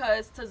whatever,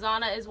 because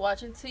Tazana is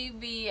watching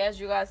TV, as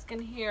you guys can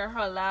hear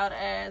her loud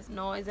ass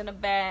noise in the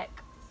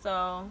back.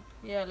 So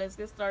yeah, let's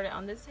get started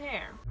on this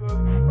hair.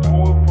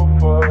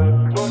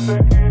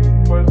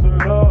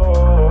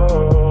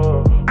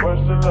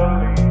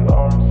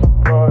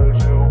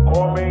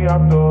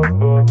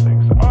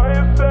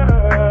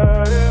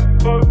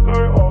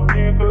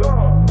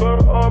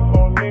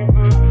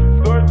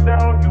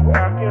 Down, you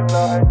acting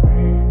like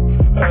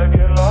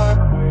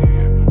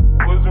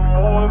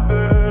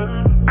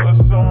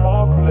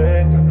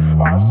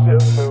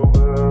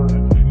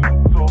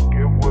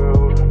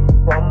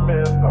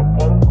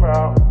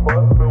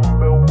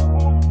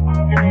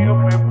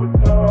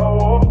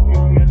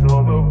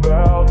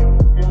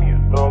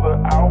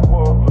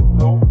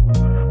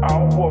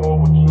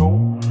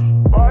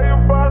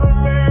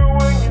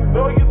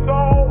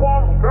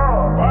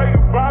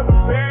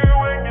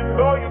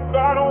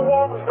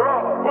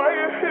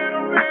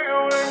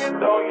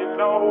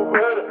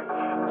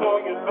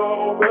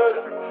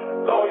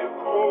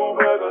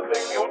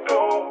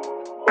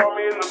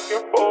be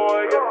looking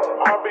for you.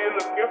 I be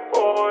looking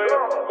for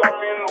you. Got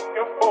me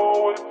looking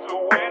forward to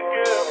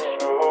weekend.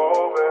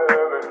 Sure,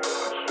 baby.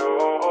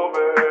 Sure,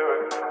 baby.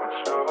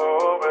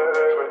 Sure,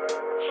 baby.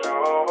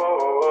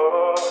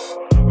 Sure.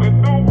 We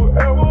do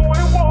whatever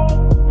we want.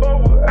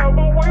 Love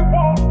whatever we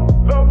want.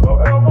 Love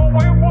whatever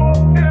we want.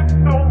 It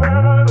don't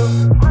matter.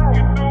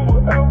 You do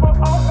whatever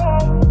I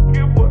want.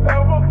 Give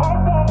whatever I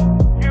want.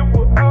 Give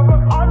whatever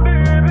I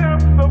need.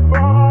 It's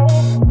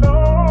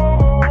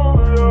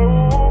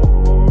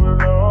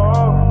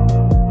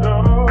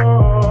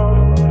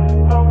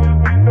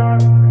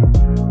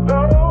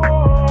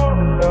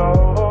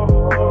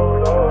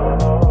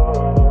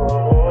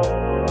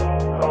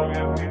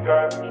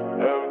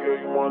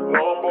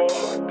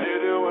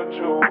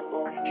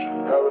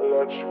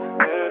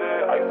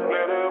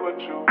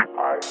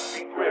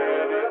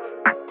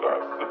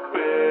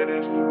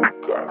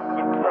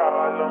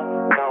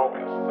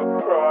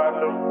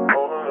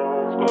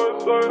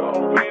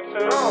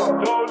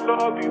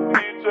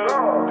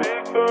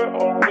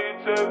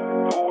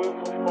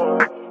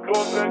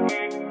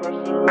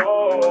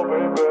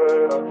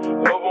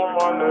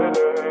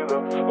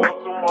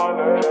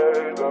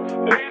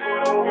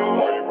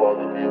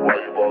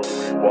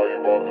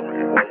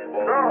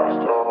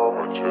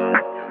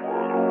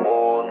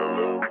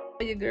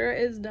about your girl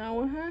is done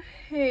with her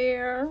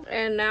hair,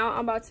 and now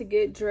I'm about to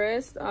get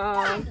dressed.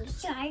 I'm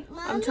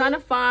trying to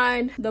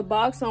find the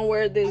box on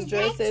where this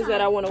dress is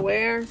that I want to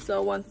wear.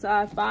 So once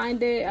I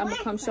find it, I'm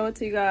gonna come show it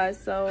to you guys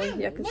so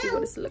y'all can see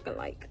what it's looking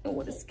like and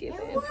what it's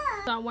giving.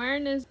 So I'm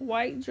wearing this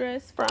white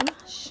dress from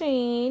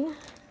Shein,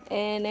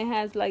 and it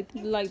has like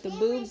the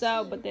boobs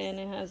out, but then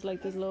it has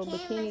like this little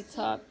bikini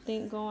top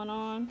thing going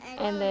on,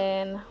 and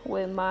then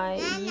with my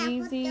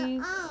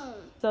Yeezys.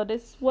 So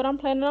this is what I'm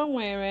planning on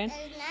wearing.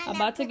 I'm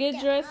about to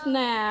get dressed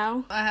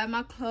now. I have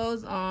my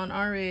clothes on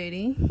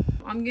already.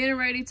 I'm getting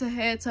ready to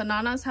head to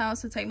Nana's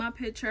house to take my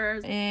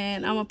pictures,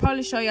 and I'm gonna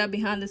probably show y'all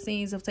behind the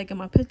scenes of taking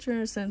my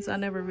pictures since I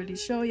never really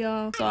show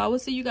y'all. So I will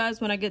see you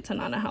guys when I get to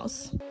Nana's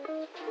house.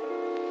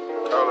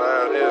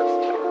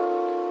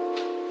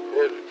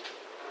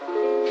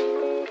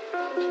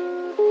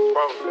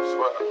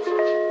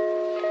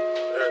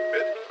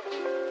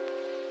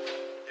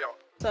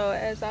 So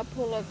as I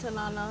pull up to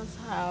Nana's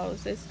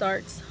house, it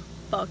starts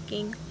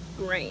fucking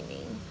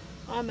raining.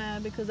 I'm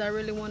mad because I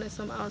really wanted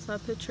some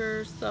outside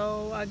pictures,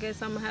 so I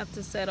guess I'm gonna have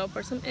to settle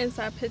for some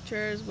inside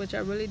pictures, which I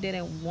really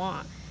didn't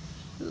want.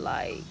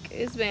 Like,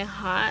 it's been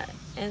hot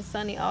and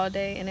sunny all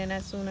day, and then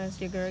as soon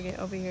as your girl get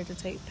over here to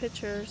take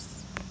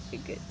pictures,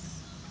 it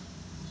gets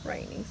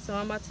raining. So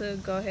I'm about to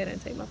go ahead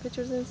and take my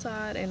pictures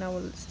inside, and I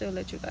will still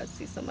let you guys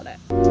see some of that.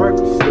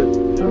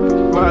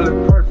 Percocet, Miley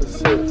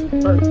Percocet,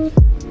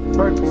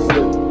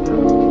 Percocet,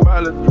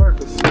 Miley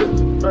Percocet,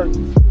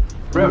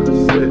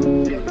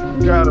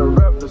 represent, gotta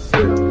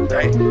represent,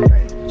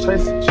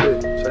 chase a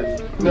chick,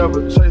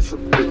 never chase a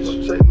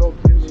bitch, chase no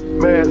bitch,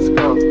 mask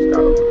on,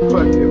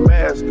 fucking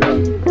mask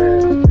on,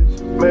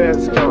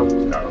 mask on,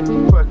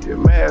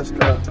 fucking mask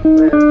on,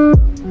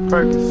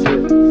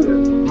 Percocet,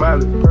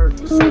 Miley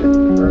Percocet,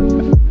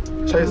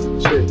 chase a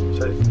chick,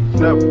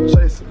 never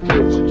chase a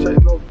bitch,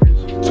 chase no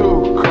bitch, 2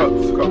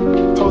 cups,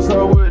 toast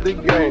her with the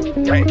gang,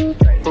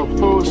 from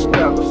food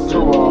stamps to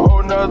a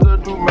whole nother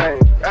domain,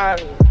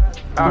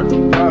 out the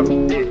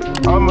bottom,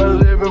 I'm a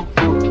living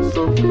proof,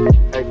 so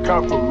ain't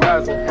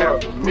compromising,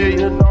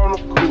 $500,000 on the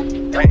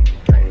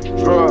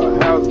coupe,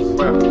 drug houses,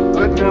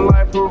 looking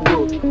like Peru,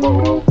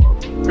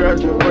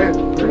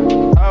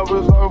 graduated, I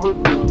was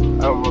overdue,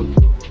 I'm a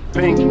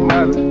pink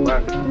Miley,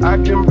 I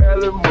can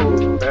barely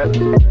move,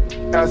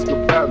 ask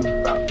about me,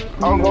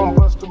 I'm gonna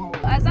bust a move.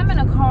 As I'm in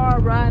a car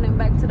riding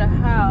back to the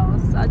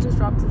house, I just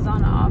dropped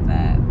Susanna off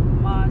at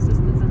my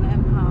sister's in the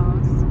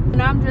house,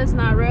 and I'm just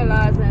not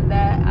realizing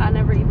that I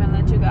never even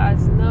let you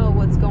guys know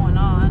what's going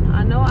on.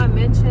 I know I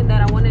mentioned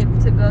that I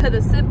wanted to go to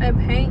the Sip and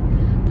Paint.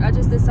 I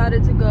just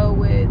decided to go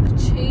with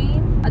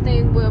Chi. I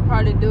think we'll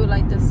probably do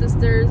like the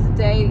Sisters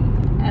Day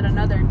at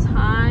another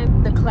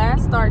time. The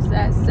class starts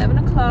at 7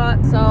 o'clock,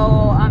 so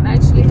I'm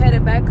actually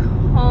headed back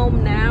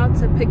home now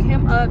to pick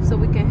him up so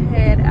we can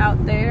head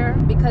out there,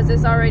 because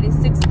it's already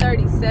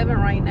 6:37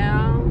 right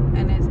now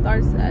and it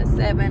starts at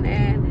 7,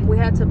 and we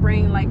had to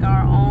bring like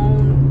our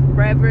own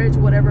beverage,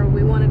 whatever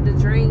we wanted to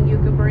drink. You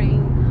could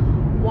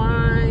bring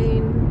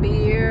wine,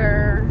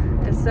 beer,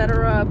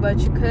 etc., but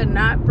you could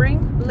not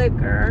bring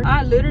liquor.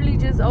 I literally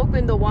just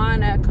opened the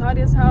wine at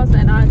Claudia's house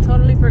and I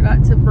totally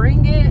forgot to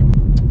bring it,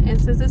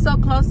 and since it's so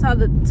close to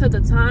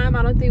the time,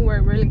 I don't think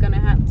we're really gonna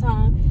have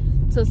time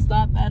to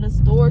stop at a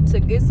store to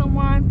get some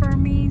wine for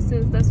me,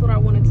 since that's what I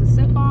wanted to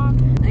sip on.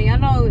 And y'all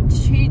know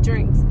she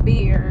drinks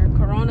beer.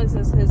 Coronas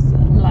is his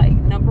like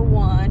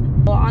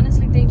 #1. Well, I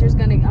honestly think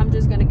I'm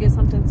just gonna get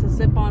something to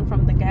sip on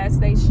from the gas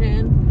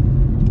station,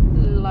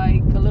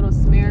 like a little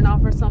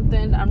Smirnoff or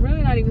something. I'm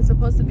really not even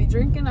supposed to be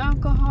drinking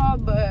alcohol,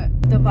 but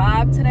the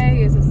vibe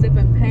today is a Sip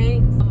and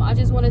Paint. I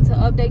just wanted to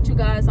update you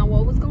guys on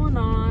what was going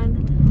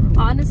on.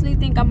 honestly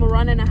think I'm gonna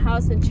run in the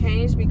house and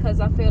change because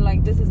I feel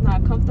like this is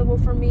not comfortable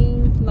for me.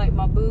 Like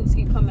my boobs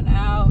keep coming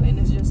out and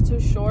it's just too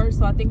short.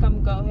 So I think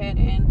I'm gonna go ahead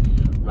and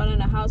run in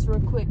the house real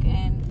quick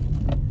and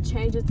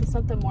change it to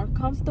something more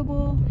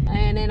comfortable.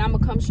 And then I'm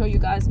gonna come show you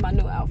guys my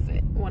new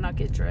outfit when I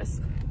get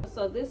dressed.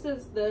 So this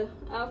is the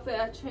outfit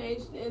I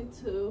changed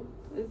into.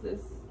 Is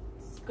this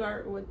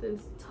skirt with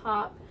this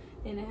top.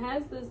 And it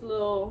has this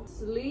little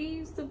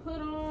sleeves to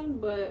put on,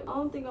 but I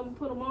don't think I'm gonna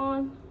put them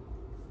on.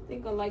 I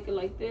think I like it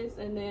like this.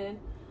 And then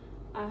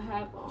I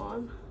have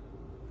on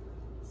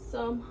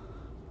some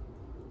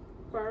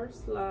fur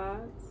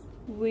slides.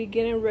 We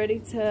getting ready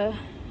to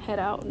head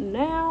out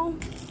now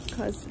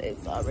because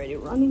it's already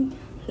running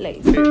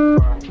late.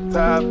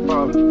 Top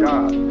of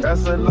God,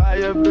 that's a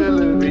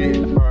liability.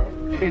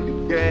 Hit the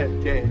gas,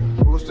 yeah.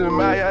 Boosting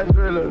my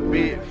adrenaline,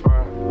 big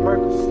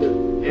Percocet,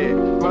 yeah.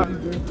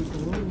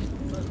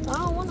 I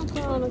don't want to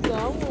put on this,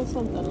 I want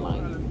something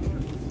like,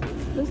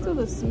 let's do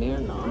the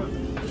Smirnoff.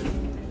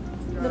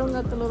 They don't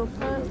got the little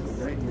packs,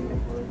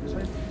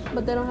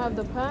 but they don't have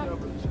the pack.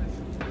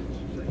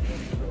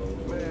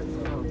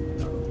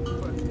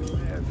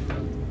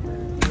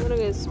 I'm gonna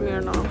get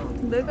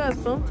Smirnoff. They got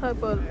some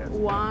type of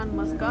wine,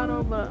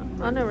 Moscato, but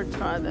I never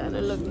tried that.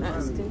 It looked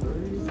nasty.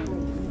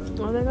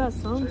 Oh, they got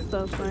some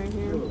stuff right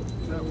here,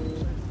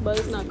 but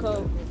it's not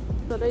cold.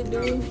 So they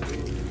do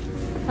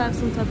have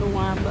some type of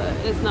wine, but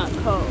it's not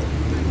cold.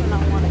 And I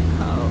want it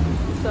cold.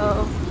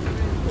 So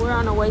we're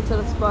on our way to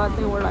the spot. I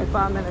think we're like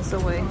 5 minutes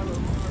away.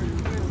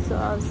 So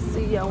I'll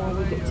see y'all when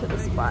we get to the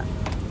spot.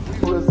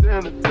 Was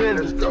in the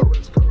tennis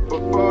coat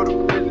before the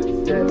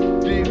business, yeah.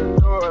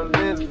 Theodore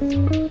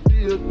lenses,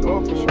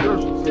 Theodore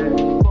prescriptions, yeah.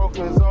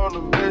 Focus on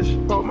the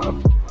mission, hold my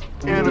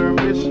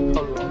intermission.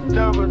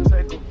 Never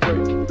take a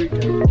break, we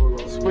can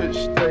switch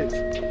states,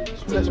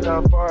 splash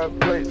down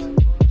fireplace.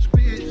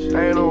 Speech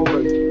ain't no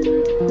way,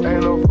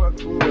 ain't no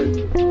fucking way.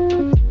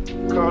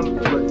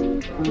 Contemplate,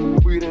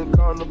 we didn't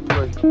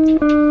contemplate.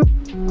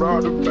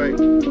 Rob the bank,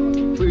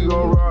 we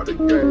gon' rob the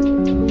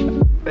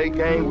game. They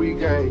gang, we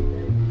gang.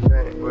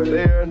 But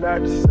they are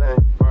not the same.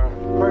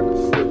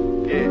 Percocet,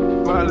 yeah,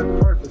 Miley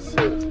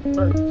Percocet,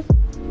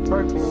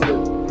 Percocet,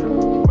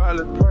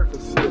 Miley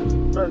Percocet,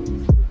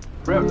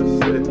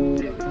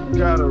 represent,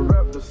 gotta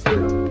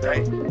represent.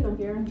 No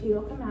guarantee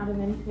you'll come out of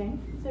anything.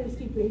 So just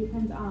keep your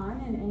aprons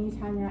on, and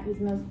anytime you're not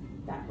using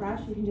that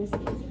brush, you can just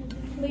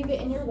leave it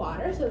in your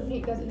water so the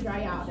paint doesn't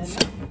dry out in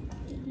it.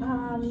 What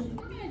I'm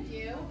gonna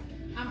do,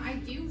 I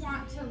do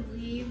want to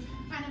leave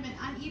kind of an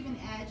uneven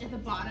edge at the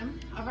bottom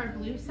of our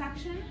blue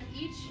section.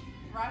 Each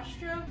brush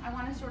stroke, I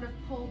want to sort of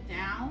pull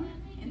down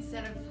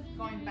instead of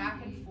going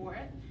back and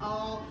forth.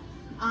 All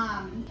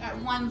at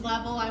one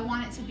level, I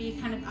want it to be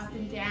kind of up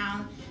and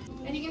down.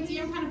 And you can see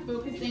I'm kind of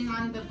focusing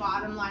on the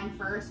bottom line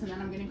first, and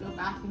then I'm gonna go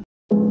back and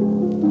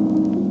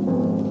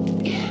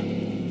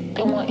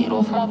they want to eat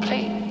off my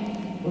plate.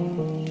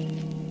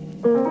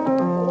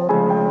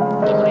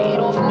 They want to eat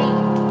off me.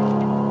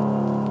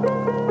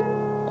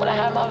 When I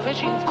had my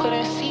vision, you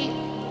couldn't see.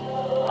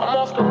 I'm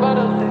off the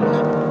better things.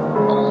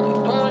 I'm only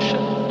doing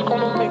shit that's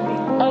gonna make me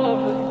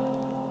elevate.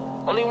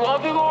 Only one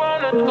people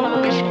around that's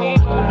gonna make me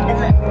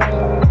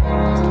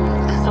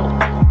so,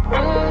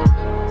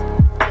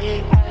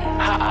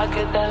 how I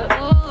get that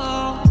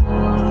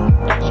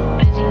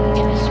busy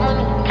in this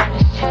money, in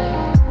this shit.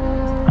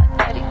 My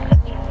daddy cut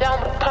me down,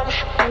 but I promise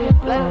you, I'm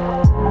gonna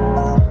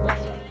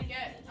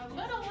get a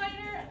little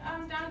lighter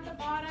down at the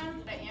bottom,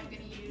 but I am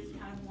gonna use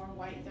kind of more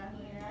white down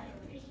here.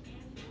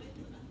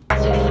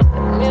 Shit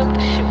won't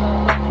make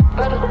me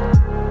better.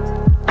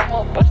 I'm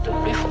all busted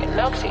before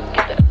now, cause you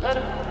get that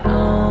letter.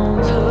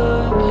 To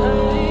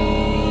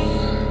pain.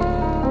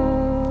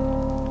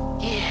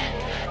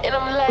 Yeah, and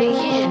I'm like,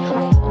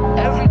 yeah,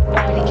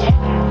 everybody, yeah.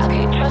 I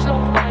can't trust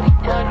nobody.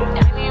 I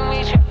need me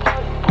to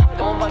party.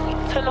 Don't invite me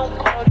to no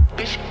party,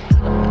 bitch.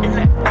 In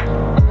that,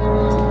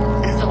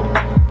 so,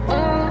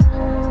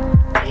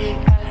 yeah,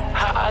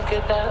 how I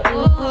get that, I'm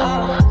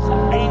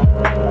baby.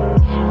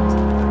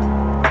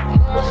 You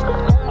must not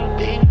know me,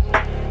 baby.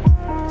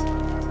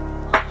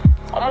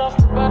 I'm off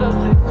the better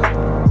things.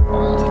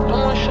 Only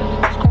doing shit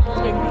that's gonna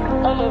make me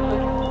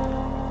elevate.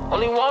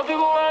 Only one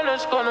people around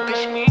that's gonna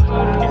make me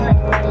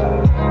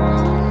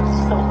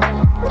so,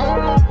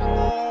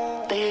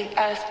 they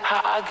ask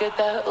how I get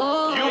that.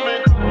 You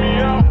been cutting me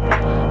out,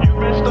 you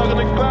been stuck in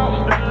the cloud.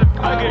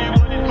 I gave you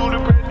money through the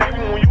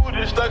pandemic when you were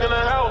just stuck in the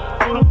house.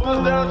 Through the bus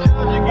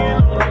downtown, you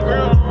getting on the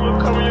ground, I'm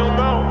coming your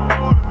mouth.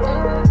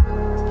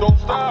 Don't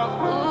stop,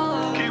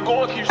 keep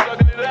going, keep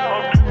sucking it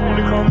out. When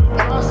it comes to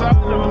the outside, I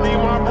never leave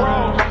my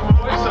bros.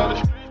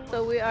 So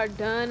we are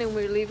done and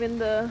we're leaving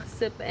the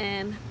sip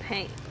and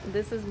paint.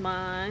 This is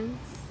mine.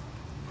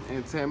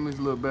 And Tammy's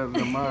a little better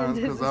than mine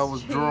because I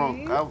was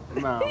drunk.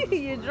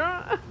 You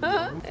drunk?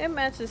 It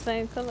matches the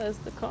same color as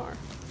the car,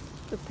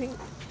 the pink.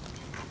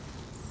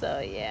 So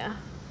yeah,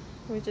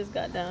 we just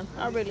got done.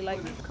 I really like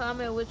it.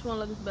 Comment which one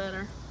looks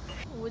better.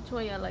 Which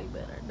one y'all like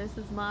better? This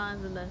is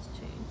mine and that's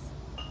James.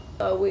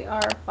 So we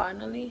are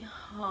finally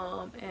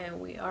home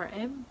and we are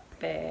in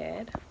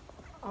bed.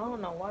 I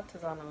don't know why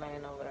Tazana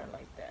laying over there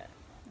like that.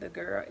 The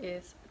girl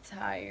is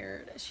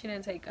tired. She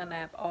didn't take a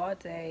nap all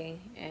day,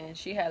 and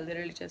she had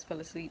literally just fell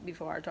asleep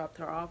before I dropped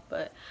her off.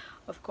 But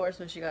of course,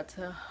 when she got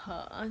to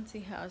her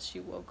auntie house,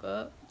 she woke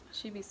up.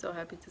 She'd be so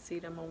happy to see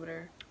them over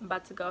there. I'm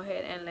about to go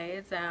ahead and lay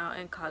it down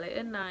and call it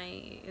a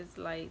night. It's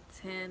like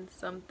 10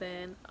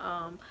 something.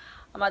 I'm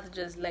about to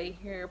just lay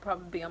here,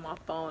 probably be on my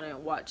phone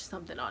and watch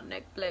something on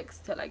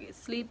Netflix till I get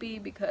sleepy,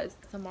 because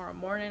tomorrow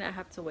morning I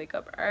have to wake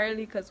up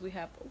early because we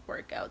have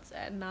workouts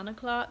at 9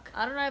 o'clock.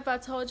 I don't know if I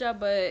told y'all,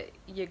 but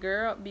your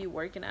girl be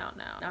working out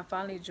now. I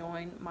finally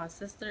joined my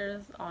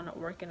sisters on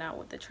working out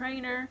with the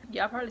trainer.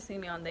 Y'all probably see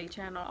me on their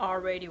channel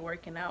already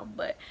working out,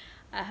 but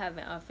I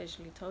haven't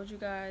officially told you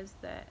guys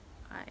that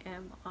I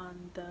am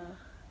on the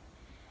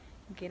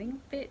getting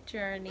fit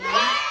journey.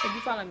 If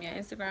you follow me on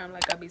Instagram,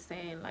 like I be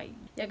saying, like,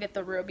 y'all get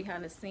the real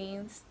behind the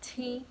scenes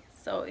tea.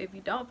 So if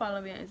you don't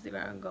follow me on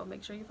Instagram, go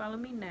make sure you follow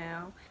me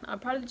now. I'm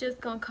probably just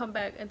gonna come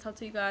back and talk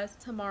to you guys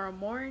tomorrow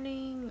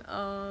morning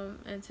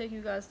and take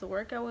you guys to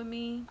work out with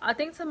me. I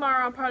think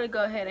tomorrow I'll probably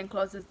go ahead and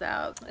close this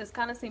out. It's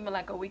kind of seeming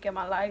like a week in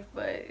my life,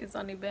 but it's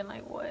only been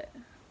like what,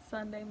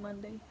 Sunday,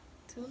 Monday,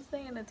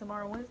 Tuesday, and then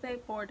tomorrow Wednesday,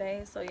 4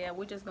 days. So yeah,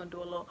 we're just gonna do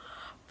a little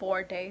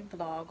 4-day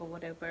vlog or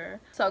whatever.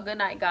 So good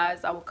night,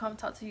 guys. I will come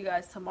talk to you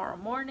guys tomorrow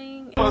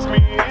morning. Must be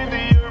into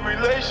your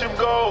relationship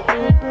goal.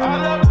 I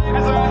love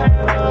niggas I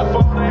hate love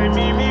for, they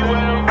mean me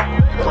well.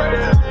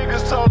 Crazy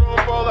niggas told them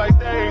bro like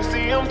they ain't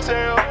see them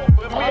tell.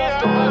 But me,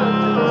 I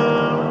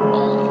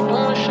only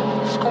doing shit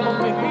that's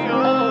gonna make me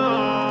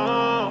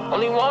love.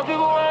 Only one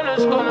people around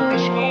that's gonna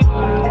wish me.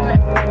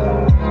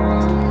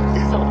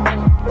 So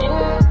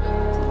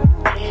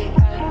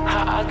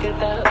how I get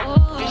that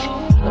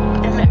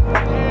in that.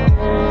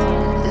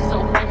 So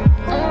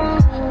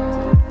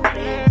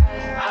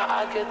how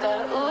I get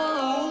that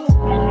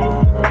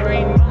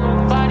breathe on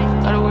my body,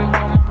 gotta work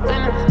on my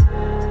business.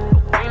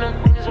 Bring them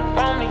niggas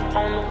around me, I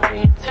don't know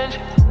pay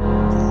attention.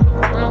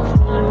 I'm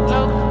feeling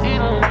love, you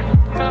don't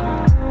know.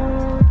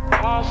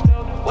 I'll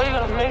still be waiting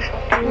to make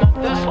sure you know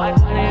this like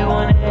what they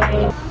wanna.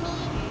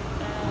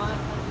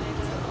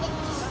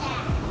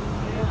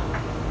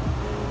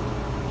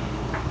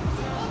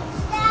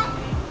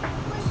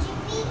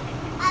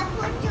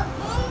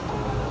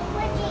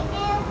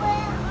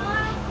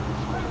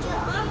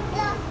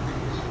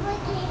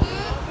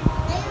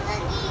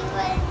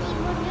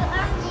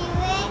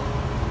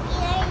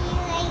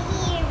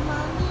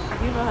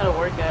 You know how to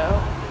work out.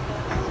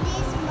 Do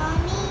this,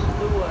 mommy.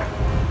 Do what?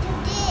 Do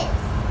this.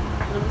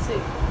 Let me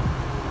see.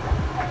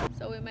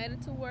 So we made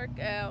it to work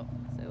out.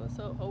 Say what's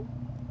up, Hope.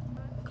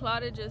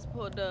 Claudia just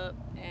pulled up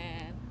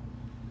and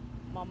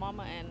my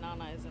mama and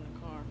Nana is in the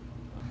car.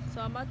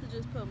 So I'm about to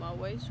just put my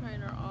waist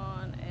trainer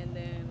on and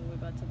then we're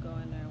about to go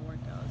in there and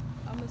work out.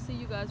 I'm gonna see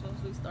you guys once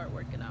we start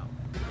working out.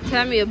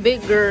 Tammy a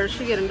big girl,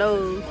 she getting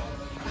those.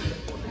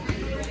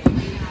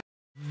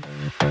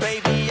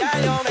 Baby, ya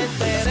yo me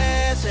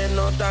enteré, se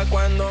nota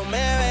cuando me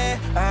ve.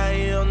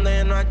 Ahí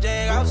donde no has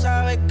llegado,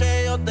 sabes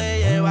que yo te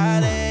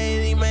llevaré. Y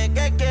dime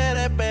qué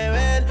quieres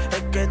beber,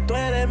 es que tú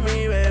eres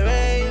mi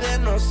bebé. Y de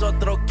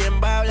nosotros,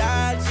 ¿quién va a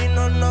hablar si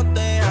no nos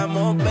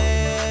dejamos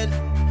ver?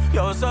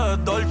 Yo sé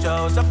dolce,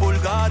 yo sé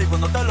vulgar. Y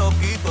cuando te lo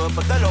quito,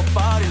 después de los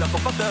paris, las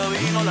copas de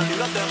vino, las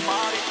libras de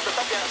mar. Y tú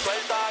estás bien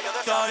suelta, yo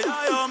de ya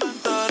yo me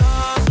enteré,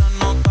 se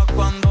nota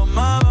cuando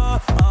me ve.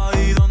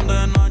 Ahí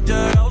donde no has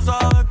llegado,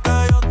 sabes que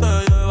yo te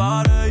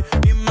llevaré.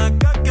 Dime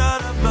qué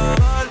quieres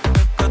beber,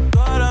 es que tú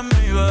eres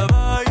mi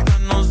bebé. Y de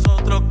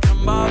nosotros, ¿quién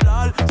va a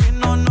hablar si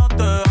no nos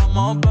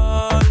dejamos ver?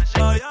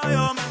 Ya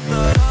yo me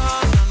enteré,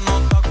 se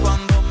nota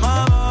cuando me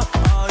ve.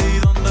 Ahí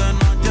donde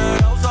no has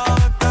llegado,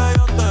 sabes que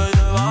yo te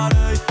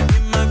llevaré.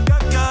 Dime qué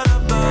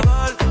quieres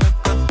beber, es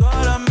que tú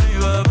eres mi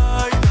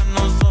bebé. Y de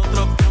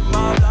nosotros, ¿quién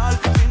va a hablar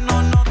si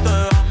no nos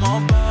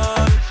dejamos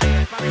ver?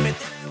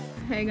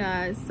 Hey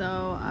guys,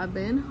 so I've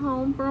been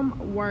home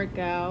from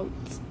workout,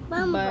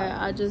 but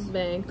I just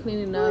been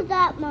cleaning up. Who's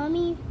that,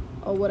 mommy?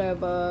 Or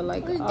whatever,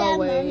 like Who's that,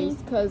 always,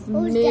 mommy? because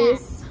Who's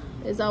Miss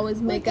is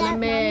always making that, a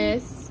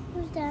mess.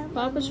 Who's that?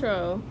 Paw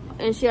Patrol.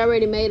 And she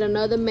already made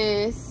another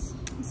mess.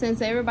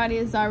 Since everybody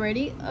is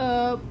already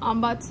up, I'm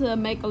about to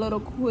make a little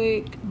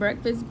quick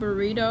breakfast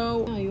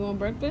burrito. Oh, you want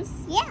breakfast?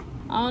 Yeah.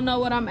 I don't know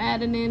what I'm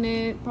adding in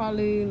it.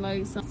 Probably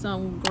like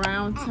some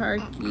ground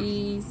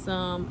turkey,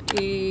 some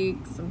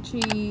eggs, some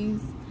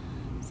cheese,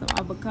 some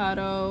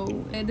avocado.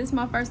 And this is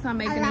my first time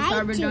making this, so I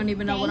really don't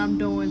even know what I'm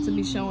doing to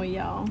be showing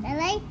y'all. I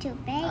like you,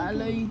 baby. I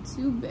love you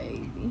too,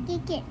 baby.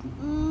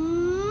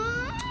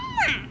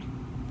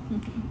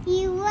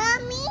 You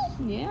love me?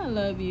 Yeah, I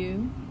love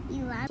you.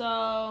 You love me?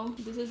 So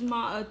this is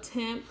my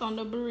attempt on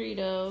the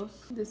burritos.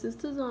 This is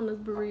Tazana's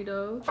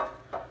burrito.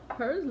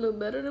 Hers look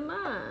better than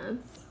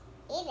mine's.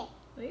 Eat it.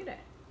 Look at that.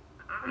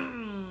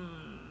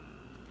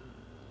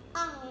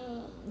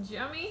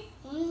 Yummy.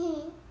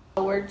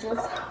 We're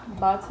just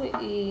about to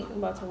eat. I'm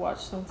about to watch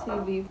some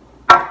TV.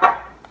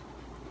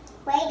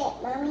 Wait it,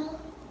 mommy.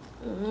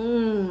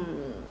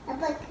 I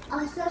put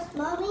also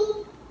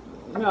mommy.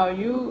 No,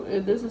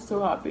 this is too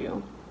hot for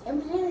you. If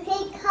you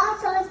hate hot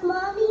sauce,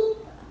 mommy,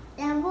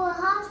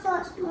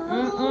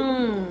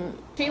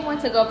 She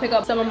went to go pick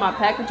up some of my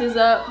packages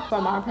up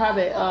from our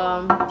private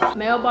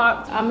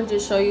mailbox. I'm gonna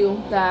just show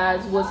you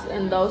guys what's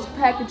in those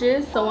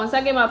packages. So once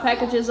I get my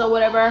packages or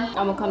whatever, I'm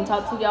gonna come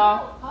talk to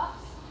y'all,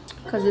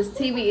 because this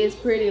TV is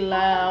pretty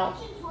loud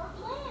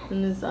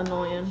and it's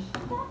annoying,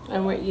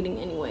 and we're eating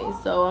anyway,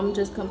 so I'm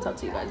just come talk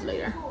to you guys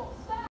later.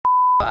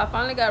 I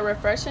finally got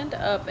refreshened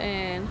up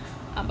and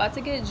I'm about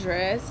to get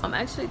dressed. I'm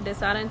actually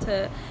deciding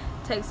to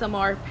take some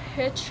more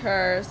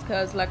pictures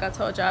because, like I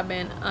told you, I've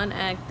been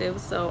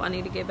inactive, so I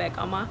need to get back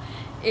on my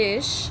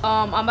ish.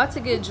 I'm about to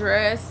get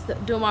dressed,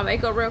 do my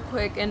makeup real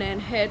quick, and then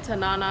head to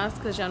Nana's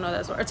because y'all know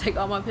that's where I take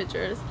all my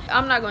pictures.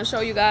 I'm not gonna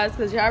show you guys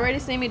because y'all already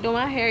seen me do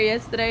my hair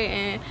yesterday,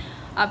 and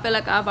I feel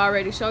like I've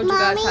already showed you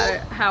guys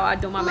how I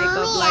do my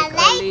makeup, like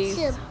at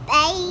least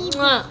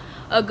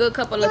a good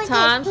couple of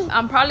times.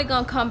 I'm probably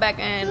gonna come back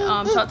and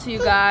talk to you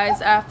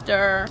guys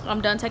after I'm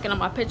done taking all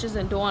my pictures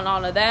and doing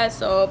all of that.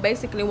 So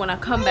basically, when I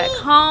come back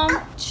home,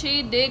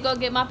 she did go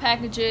get my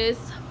packages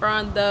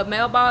from the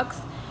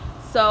mailbox.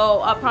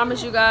 So I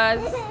promised you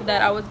guys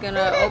that I was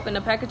gonna open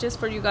the packages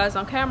for you guys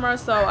on camera,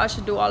 so I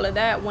should do all of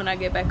that when I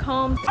get back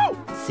home.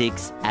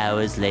 6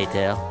 hours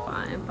later.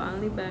 I am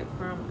finally back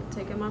from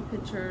taking my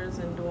pictures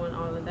and doing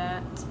all of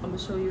that. I'm gonna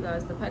show you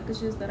guys the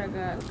packages that I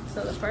got.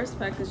 So the first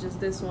package is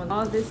this one.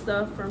 All this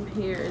stuff from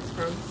here is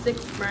from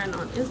Syxx Brand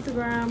on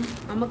Instagram.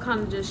 I'm gonna kind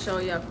of just show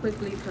y'all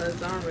quickly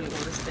because I don't really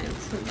want to spend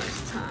too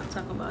much time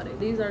talking about it.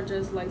 These are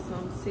just like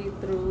some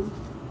see-through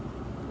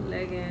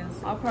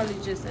leggings. I'll probably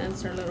just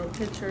insert little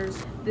pictures.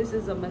 This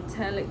is a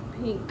metallic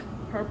pink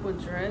purple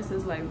dress.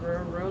 Is like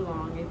real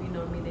long. If you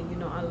know me, then you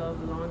know I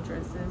love long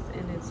dresses,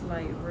 and it's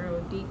like real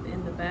deep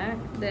in the back.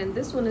 Then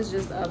this one is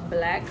just a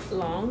black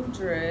long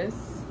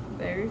dress,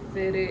 very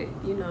fitted.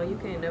 You know, you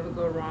can't never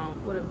go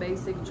wrong with a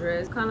basic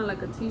dress, kind of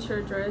like a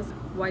t-shirt dress,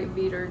 white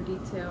beater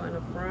detail in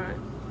the front.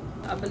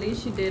 I believe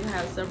she did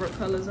have several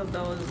colors of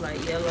those,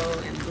 like yellow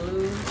and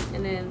blue.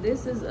 And then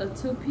this is a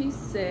two-piece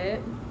set,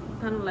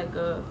 kind of like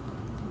a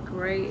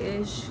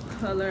grayish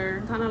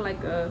color, kind of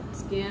like a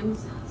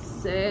Skims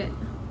set.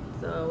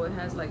 So it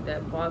has like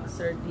that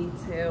boxer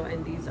detail,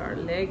 and these are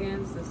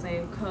leggings, the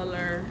same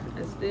color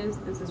as this.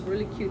 This is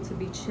really cute to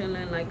be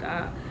chilling. Like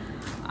I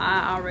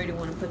already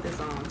want to put this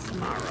on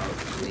tomorrow,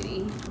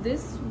 sweetie.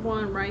 This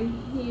one right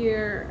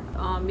here,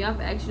 y'all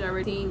have actually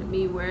already seen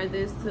me wear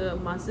this to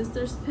my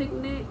sister's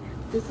picnic.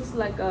 This is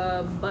like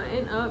a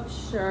button-up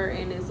shirt,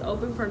 and it's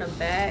open from the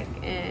back,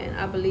 and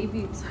I believe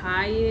you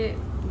tie it.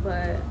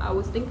 But I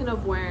was thinking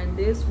of wearing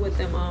this with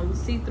them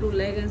see-through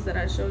leggings that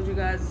I showed you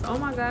guys. Oh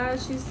my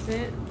gosh, she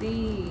sent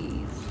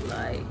these.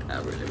 Like, I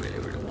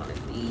really wanted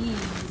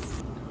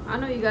these. I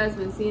know you guys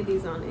been seeing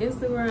these on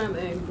Instagram,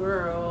 and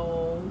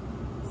girl,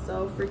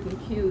 so freaking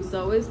cute.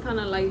 So it's kind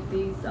of like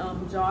these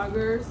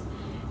joggers,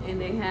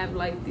 and they have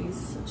like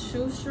these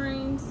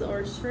shoestrings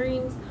or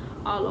strings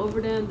all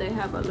over them. They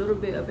have a little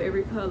bit of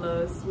every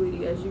color,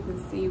 sweetie, as you can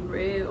see: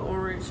 red,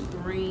 orange,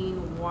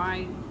 green,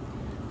 white,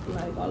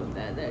 like all of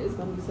that. That is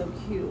gonna be so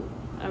cute.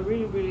 I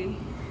really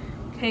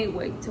can't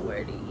wait to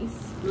wear these.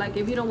 Like,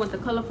 if you don't want the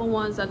colorful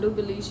ones, I do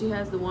believe she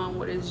has the one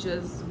where it's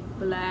just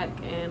black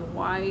and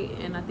white,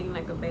 and I think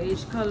like a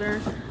beige color.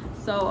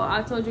 So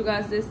I told you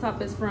guys this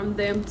top is from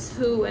them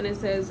too, and it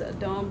says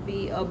don't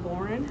be a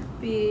boring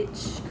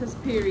bitch, cause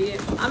period.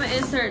 I'm gonna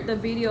insert the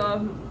video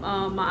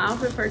of my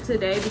outfit for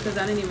today because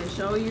I didn't even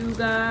show you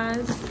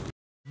guys.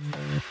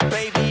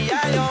 Baby,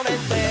 ya yo me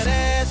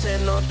enteré,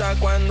 se nota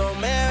cuando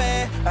me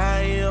ve.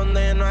 Ahí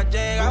donde no has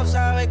llegado,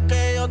 sabes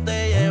que yo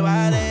te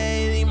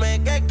llevaré. Y dime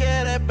qué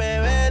quieres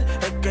beber,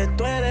 es que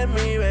tú eres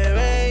mi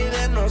bebé. Y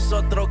de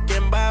nosotros,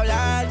 ¿quién va a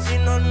hablar si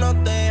no nos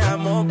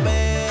dejamos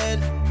ver?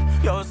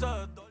 Yo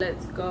soy...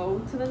 Let's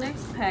go to the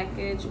next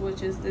package,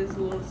 which is this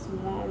little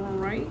small one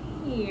right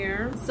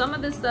here. Some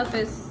of this stuff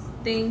is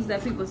things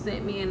that people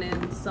sent me, and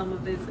then some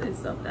of this is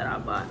stuff that I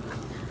bought.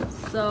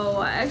 So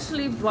I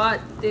actually bought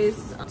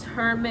this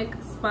Turmeric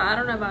spot, I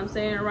don't know if I'm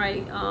saying it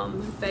right,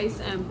 face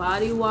and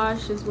body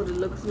wash. This is what it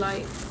looks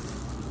like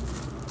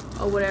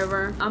or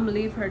whatever. I'm gonna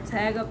leave her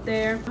tag up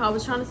there. I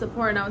was trying to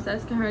support, and I was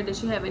asking her, did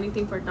she have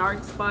anything for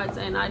dark spots,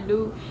 and I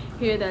do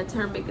hear that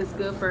Turmeric is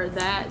good for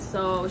that.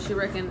 So she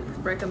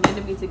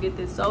recommended me to get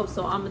this soap,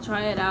 so I'm gonna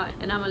try it out,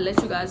 and I'm gonna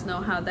let you guys know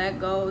how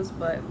that goes.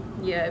 But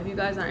yeah, if you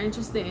guys are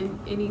interested in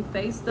any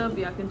face stuff,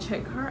 y'all can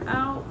check her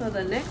out. So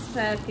the next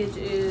package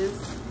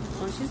is,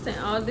 she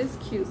sent all this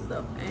cute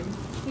stuff, and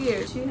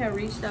here she had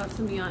reached out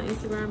to me on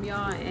Instagram,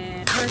 y'all,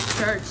 and her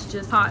shirts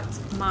just caught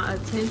my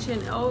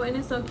attention. Oh, and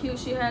it's so cute.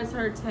 She has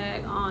her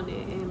tag on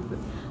it,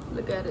 and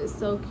look at it,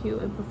 so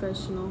cute and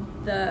professional.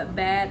 The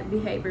Bad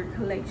Behavior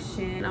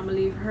collection. I'm gonna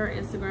leave her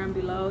Instagram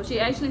below. She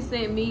actually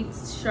sent me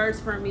shirts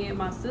for me and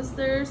my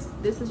sisters.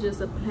 This is just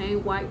a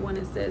plain white one.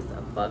 It says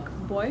fuck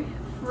boy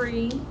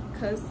free,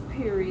 cause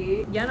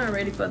period. Y'all not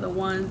ready for the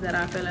ones that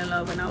I fell in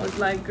love with, and I was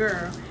like,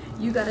 girl,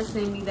 you gotta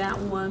send me that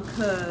one,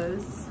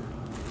 cause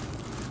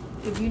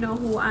if you know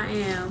who I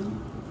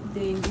am,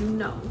 then you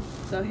know.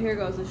 So here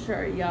goes the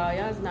shirt, y'all.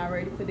 Y'all's not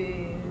ready for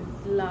this.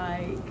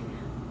 Like,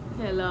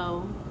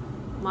 hello.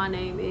 my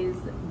name is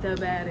the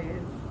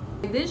Baddest.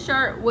 This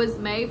shirt was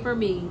made for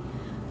me.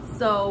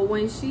 So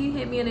when she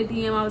hit me in a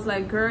DM, I was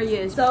like, girl,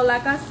 yes. So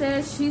like I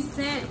said, she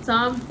sent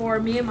some for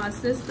me and my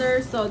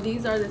sister. So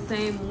these are the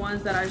same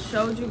ones that I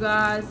showed you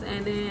guys.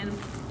 And then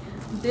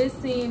this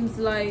seems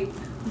like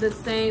the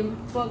same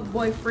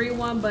fuckboy free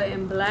one, but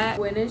in black.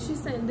 And then she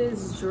sent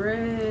this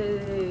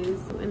dress,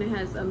 and it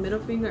has a middle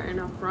finger and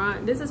a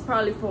front. This is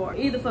probably for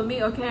either for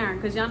me or Karen,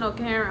 because y'all know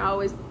Karen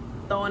always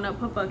throwing up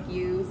her fuck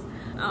yous.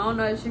 I don't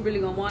know if she really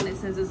gonna want it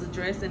since it's a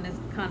dress and it's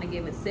kind of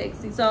giving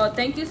sexy. So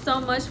thank you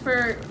so much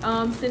for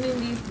sending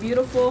these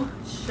beautiful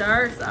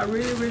shirts. I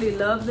really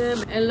love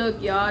them. And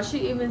look, y'all,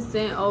 she even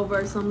sent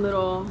over some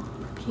little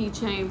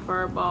keychain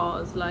fur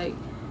balls. Like,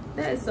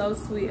 that is so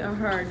sweet of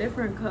her.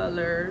 Different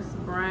colors: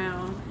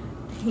 brown,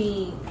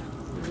 pink,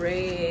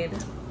 red,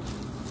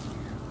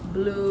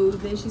 blue.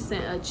 Then she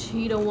sent a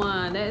cheetah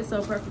one. That is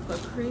so perfect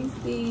for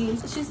creasy.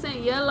 She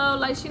sent yellow,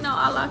 like she know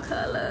all our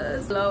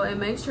colors. And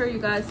make sure you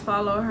guys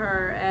follow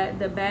her at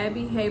the Bad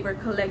Behavior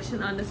Collection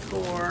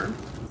 _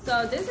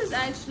 So this is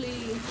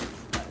actually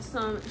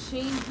some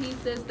Shein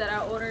pieces that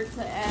I ordered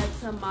to add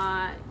to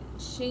my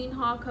Shein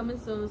haul coming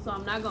soon, so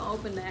I'm not gonna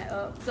open that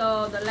up.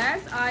 So the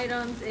last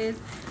items is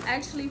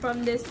actually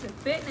from this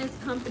fitness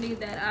company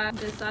that I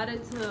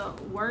decided to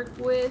work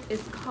with.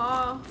 It's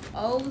called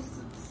Oys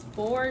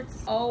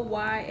Sports,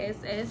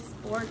 OYSS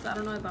Sports. I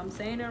don't know if I'm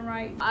saying it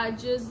right. I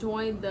just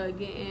joined the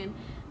Getting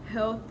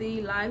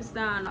Healthy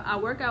lifestyle. I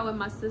work out with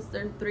my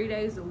sister 3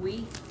 days a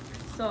week,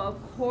 so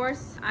of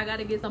course I got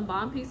to get some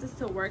bomb pieces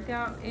to work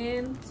out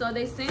in. So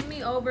they sent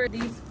me over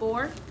these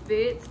 4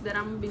 fits that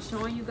I'm gonna be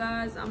showing you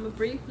guys. I'm gonna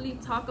briefly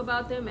talk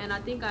about them, and I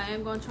think I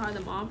am gonna try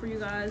them on for you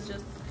guys,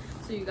 just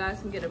so you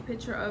guys can get a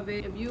picture of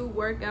it. If you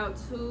work out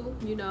too,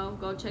 you know,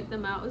 go check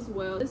them out as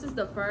well. This is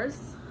the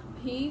first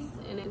piece,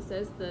 and it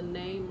says the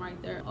name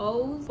right there,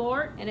 Oys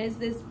Sports, and it's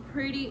this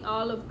pretty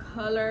olive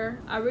color.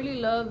 I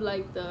really love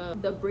like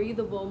the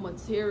breathable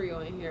material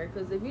in here,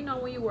 because if you know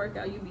when you work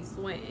out you be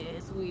sweating,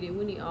 sweetie,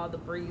 we need all the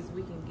breeze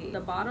we can get. The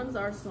bottoms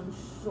are some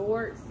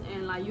shorts,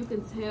 and like you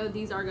can tell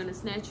these are gonna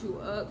snatch you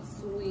up,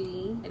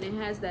 sweetie. And it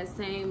has that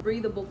same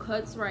breathable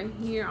cuts right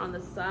here on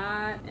the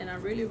side, and I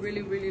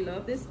really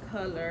love this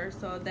color.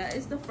 So that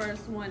is the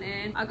first one,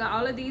 and I got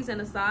all of these in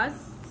a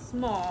size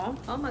small.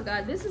 Oh my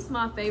god, this is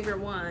my favorite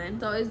one.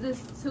 So it's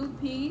this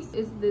 2-piece.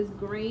 It's this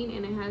green,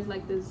 and it has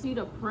like this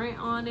cheetah print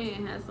on it.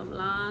 It has some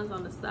lines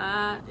on the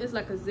side. It's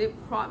like a zip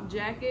crop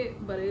jacket,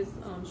 but it's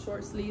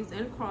short sleeves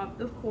and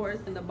cropped, of course.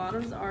 And the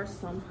bottoms are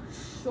some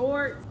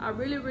shorts. I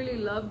really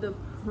love the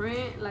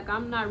print. Like,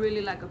 I'm not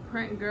really like a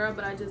print girl,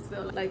 but I just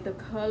feel like the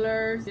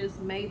colors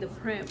just made the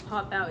print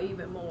pop out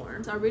even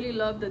more. So I really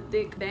love the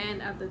thick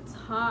band at the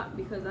top,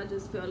 because I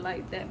just feel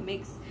like that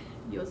makes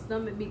your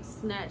stomach be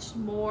snatched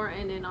more.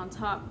 And then on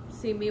top,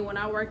 see me when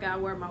I work out,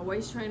 I wear my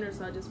waist trainer,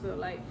 so I just feel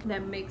like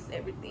that makes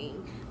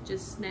everything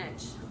just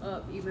snatch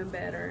up even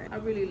better. I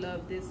really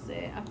love this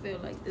set. I feel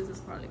like this is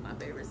probably my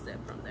favorite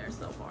set from there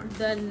so far.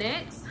 The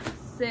next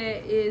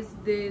set is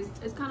this,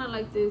 it's kind of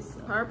like this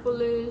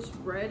purplish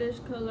reddish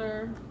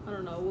color. I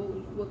don't know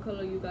what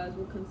color you guys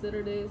would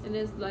consider this. And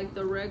it's like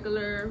the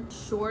regular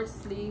short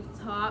sleeve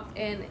top,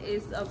 and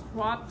it's a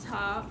crop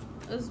top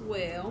as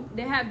well.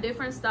 They have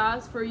different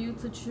styles for you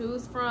to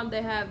choose from.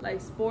 They have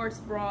like sports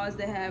bras,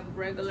 they have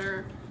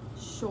regular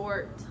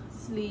short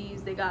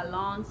sleeves, they got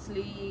long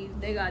sleeves,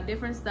 they got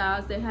different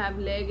styles. They have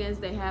leggings,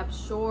 they have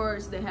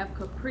shorts, they have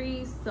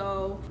capris.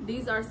 So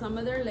these are some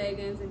of their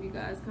leggings, if you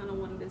guys kind of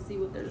wanted to see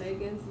what their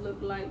leggings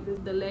look like. This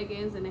is the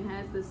leggings, and it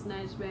has the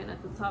snatch band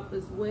at the top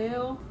as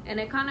well, and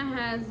it kind of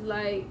has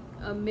like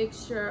a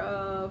mixture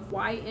of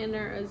white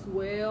inner as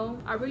well.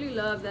 I really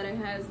love that it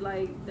has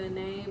like the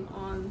name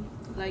on,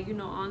 like, you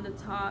know, on the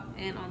top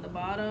and on the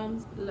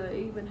bottoms. It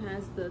even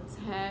has the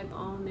tag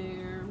on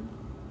there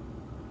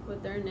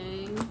with their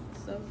name.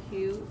 So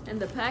cute. And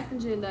the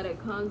packaging that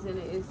it comes in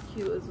is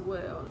cute as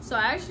well. So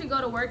I actually go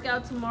to work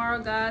out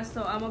tomorrow, guys,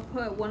 so I'm gonna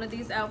put one of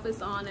these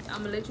outfits on, and I'm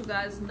gonna let you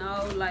guys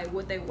know like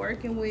what they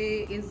working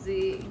with. Is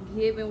it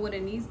giving what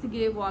it needs to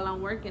give while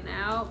I'm working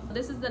out?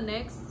 This is the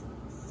next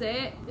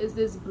set. Is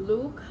this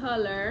blue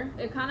color.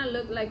 It kind of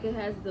looked like it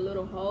has the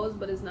little holes,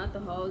 but it's not the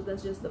holes,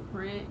 that's just the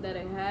print that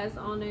it has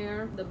on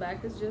there. The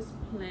back is just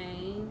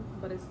plain,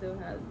 but it still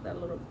has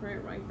that little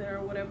print right there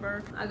or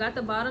whatever. I got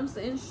the bottoms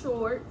in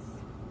shorts,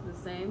 the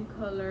same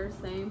color,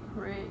 same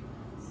print.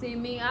 See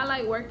me, I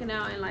like working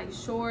out in like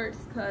shorts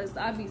because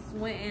I be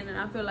sweating, and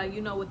I feel like,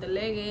 you know, with the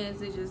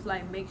leggings it just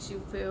like makes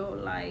you feel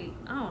like,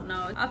 I don't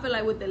know, I feel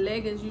like with the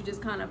leggings you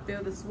just kind of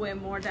feel the sweat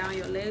more down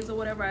your legs or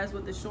whatever, as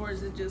with the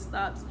shorts it just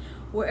stops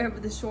wherever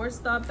the shorts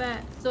stop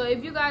at. So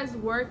if you guys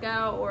work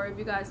out, or if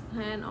you guys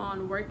plan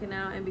on working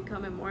out and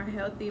becoming more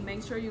healthy,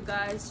 make sure you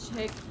guys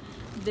check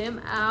them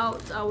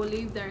out. I will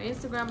leave their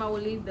Instagram, I will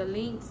leave the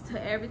links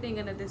to everything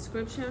in the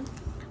description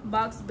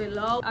box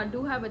below. I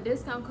do have a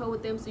discount code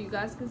with them, so you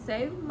guys can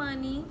save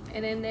money.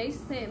 And then they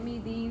sent me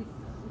these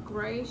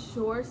gray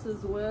shorts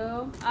as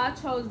well. I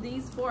chose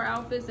these 4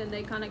 outfits and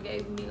they kind of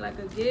gave me like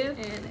a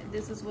gift, and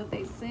this is what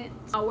they sent.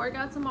 I'll work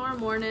out tomorrow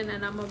morning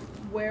and I'm gonna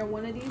wear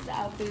one of these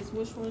outfits.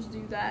 Which ones do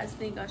you guys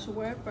think I should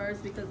wear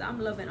first? Because I'm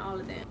loving all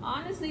of them.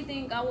 I honestly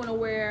think I want to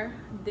wear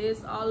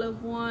this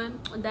olive one.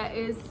 That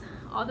is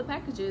all the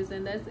packages,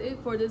 and that's it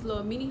for this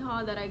little mini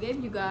haul that I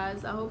gave you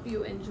guys. I hope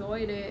you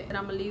enjoyed it, and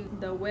I'm gonna leave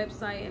the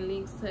website and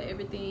links to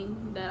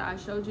everything that I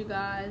showed you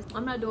guys.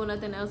 I'm not doing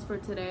nothing else for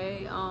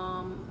today.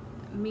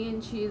 Me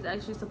and Chi is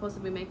actually supposed to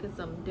be making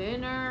some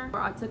dinner.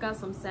 I took out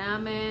some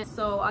salmon,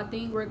 so I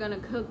think we're gonna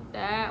cook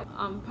that.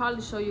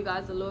 Probably show you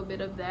guys a little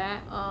bit of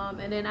that,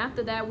 and then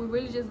after that we're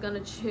really just gonna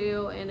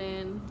chill and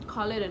then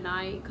call it a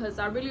night, because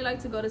I really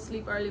like to go to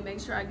sleep early, make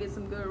sure I get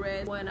some good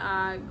rest when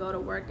I go to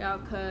work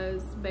out,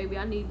 because baby,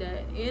 I need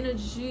that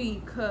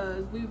energy,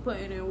 because we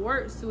putting in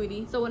work,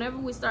 sweetie. So whenever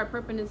we start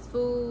prepping this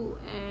food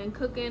and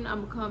cooking,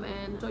 I'm gonna come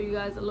and show you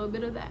guys a little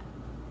bit of that.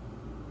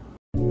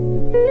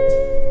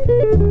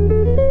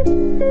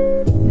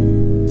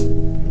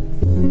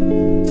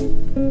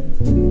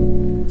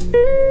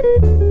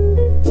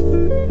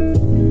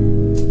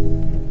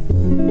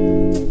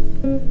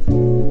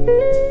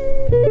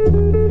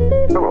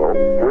 Hello,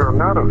 we're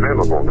not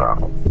available now.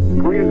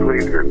 Please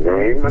leave your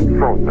name and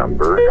phone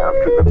number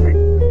after the beep.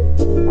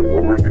 We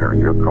will return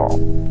your call.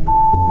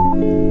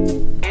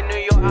 In New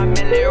York, I'm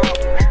in New York.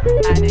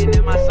 I did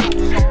in my socks,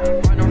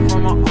 running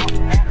from a up,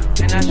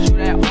 and I shoot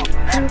that up.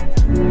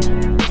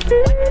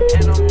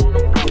 And I'm on the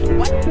block.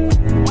 What?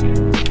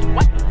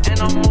 And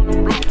I'm on the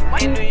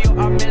block. In New York,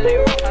 I'm in New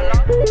York.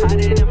 I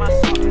did in my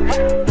socks.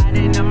 I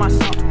did in my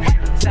socks.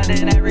 Said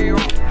it every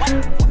rock. In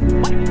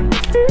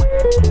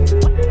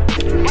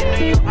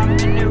New York, I'm in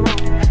New York.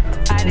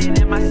 I did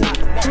in my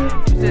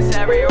socks. Use this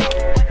every rock.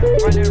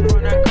 Running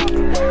from the cop.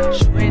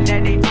 Shooting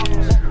at the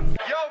ops.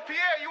 Yo,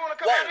 Pierre, you wanna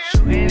come out here?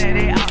 Shooting at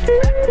the ops.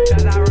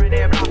 Cause I run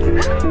that block.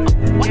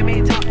 Give me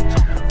top.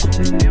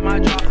 In my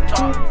drop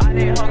top. I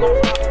did hug on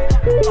flop.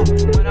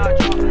 When I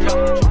drop.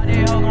 I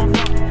did hug on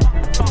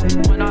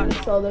flop. When I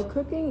drop. So the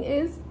cooking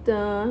is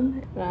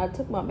done, and I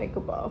took my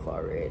makeup off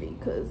already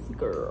because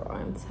girl,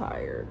 I'm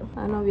tired.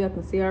 I don't know if y'all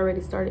can see, I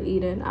already started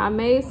eating. I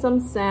made some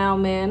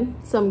salmon,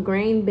 some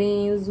green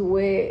beans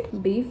with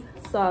beef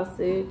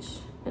sausage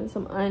and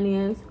some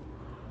onions,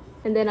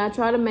 and then I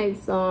try to make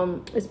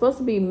some, it's supposed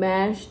to be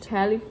mashed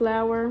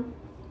cauliflower.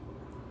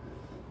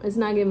 It's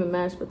not giving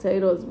mashed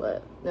potatoes,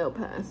 but they'll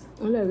pass.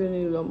 I really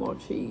need a little more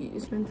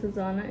cheese. And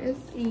Tazana is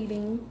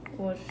eating.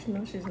 Well,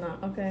 no, she's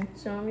not. Okay,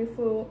 show me your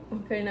food.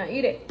 Okay, now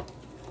eat it.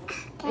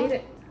 Eat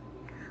it.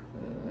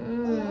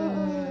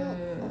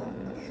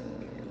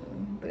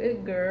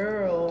 Good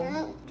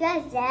girl.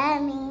 Just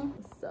yummy.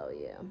 So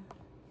yeah,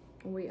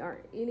 we are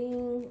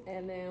eating,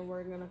 and then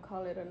we're gonna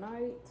call it a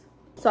night.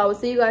 So I will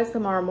see you guys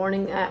tomorrow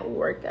morning at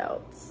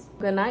workouts.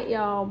 Good night,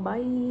 y'all.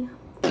 Bye.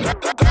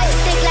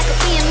 Think like a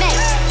BMX.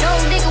 No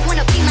nigga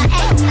wanna be my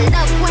ex. I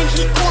love when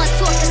he going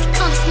talk, cause he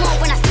comes small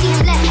when I see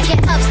him left. I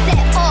get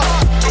upset off.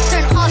 I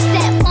turn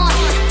offset on.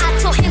 I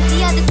told him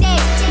the other day,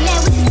 man,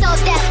 we just sold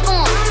that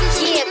on.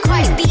 Yeah,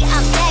 Cardi B,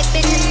 I'm back,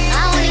 bitches.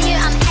 I only hear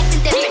I'm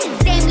acting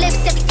different. Same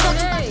lips that be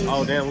talking about.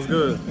 Oh damn, what's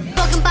good?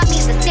 Talking about me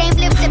is the same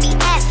lips that be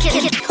ass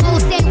kissing.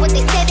 Hoes say what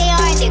they say they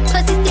are, and they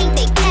pussies think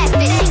they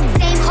catfish.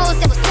 Same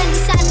hoes that was sending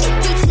shots, they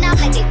reaching out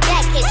like they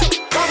back itching.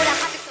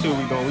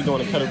 We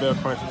doing the kettlebell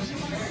crunches.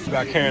 We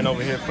got Karen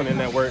over here putting in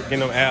that work, getting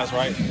them abs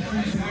right.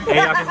 And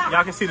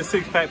y'all can see the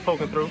 6-pack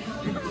poking through.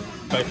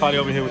 Okay, Claudia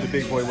over here with the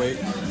big boy weight.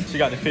 She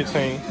got the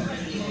 15. When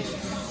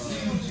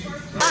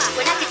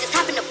I could just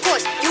hop in the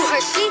Porsche, you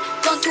heard she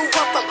don't do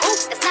work from who?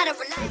 That's not a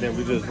reliable. And then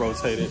we just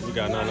rotated. We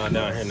got Nana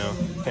down here now.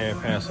 Karen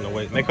passing the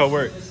weight. Make her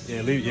work.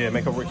 Yeah, leave. Yeah,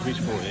 make her work to reach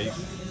for it.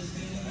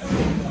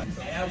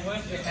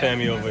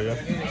 Sammy over here.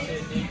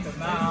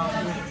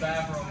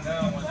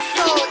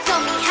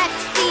 Told me, have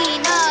you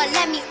seen her?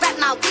 Let me wrap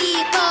my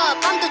weave up.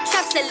 I'm the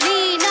trap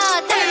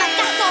Selena. Dame my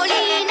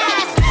gasolina.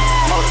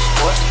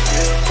 Motorsport,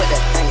 put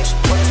that thing in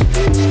sports.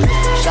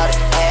 Shot it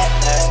at,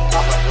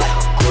 pop it like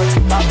a court.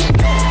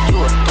 You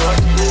a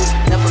dork,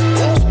 never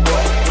been a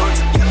sport.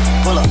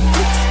 Pull up,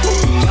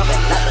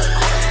 jumping out the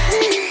court.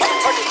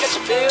 Get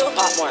your feel,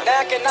 pop one.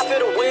 Now can I feel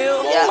the wheel?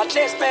 Yeah. My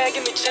chest bag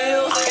give me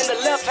chills. In the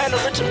left hand, a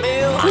Richard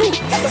Mill.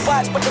 Got the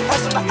watch, but the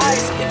rest on the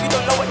ice. If you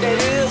don't know what that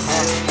is,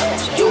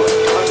 you a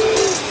dork,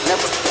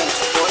 never been a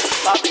sport.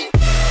 Pop it.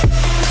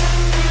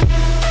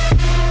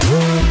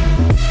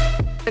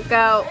 Check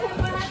out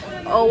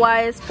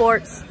Oys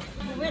Sports.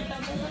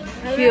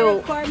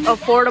 Cute,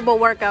 affordable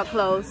workout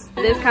clothes.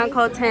 Discount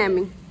code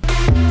Tammy.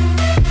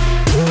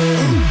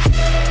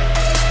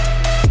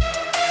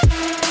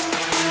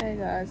 Hey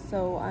guys,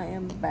 so I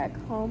am back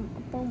home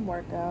from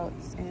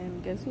workouts,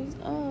 and guess who's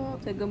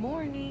up? Say good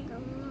morning.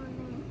 Good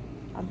morning.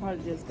 I'm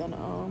probably just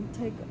gonna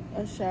take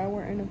a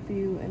shower in a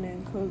few and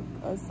then cook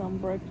some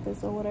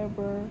breakfast or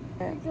whatever.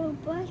 Do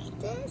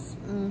breakfast?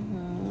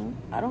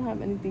 I don't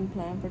have anything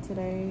planned for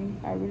today.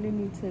 I really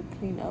need to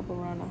clean up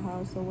around the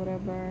house or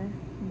whatever,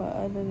 but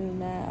other than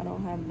that, I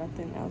don't have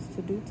nothing else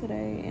to do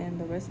today and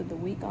the rest of the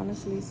week,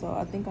 honestly. So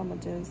I think I'm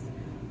gonna just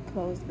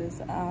close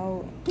this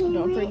out.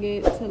 Don't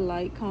forget to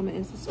like, comment,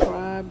 and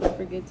subscribe. Don't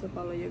forget to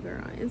follow your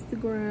girl on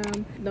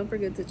Instagram. Don't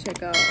forget to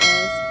check out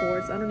Oys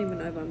Sports. I don't even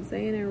know if I'm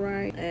saying it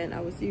right. And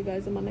I will see you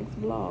guys in my next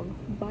vlog.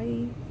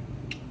 Bye.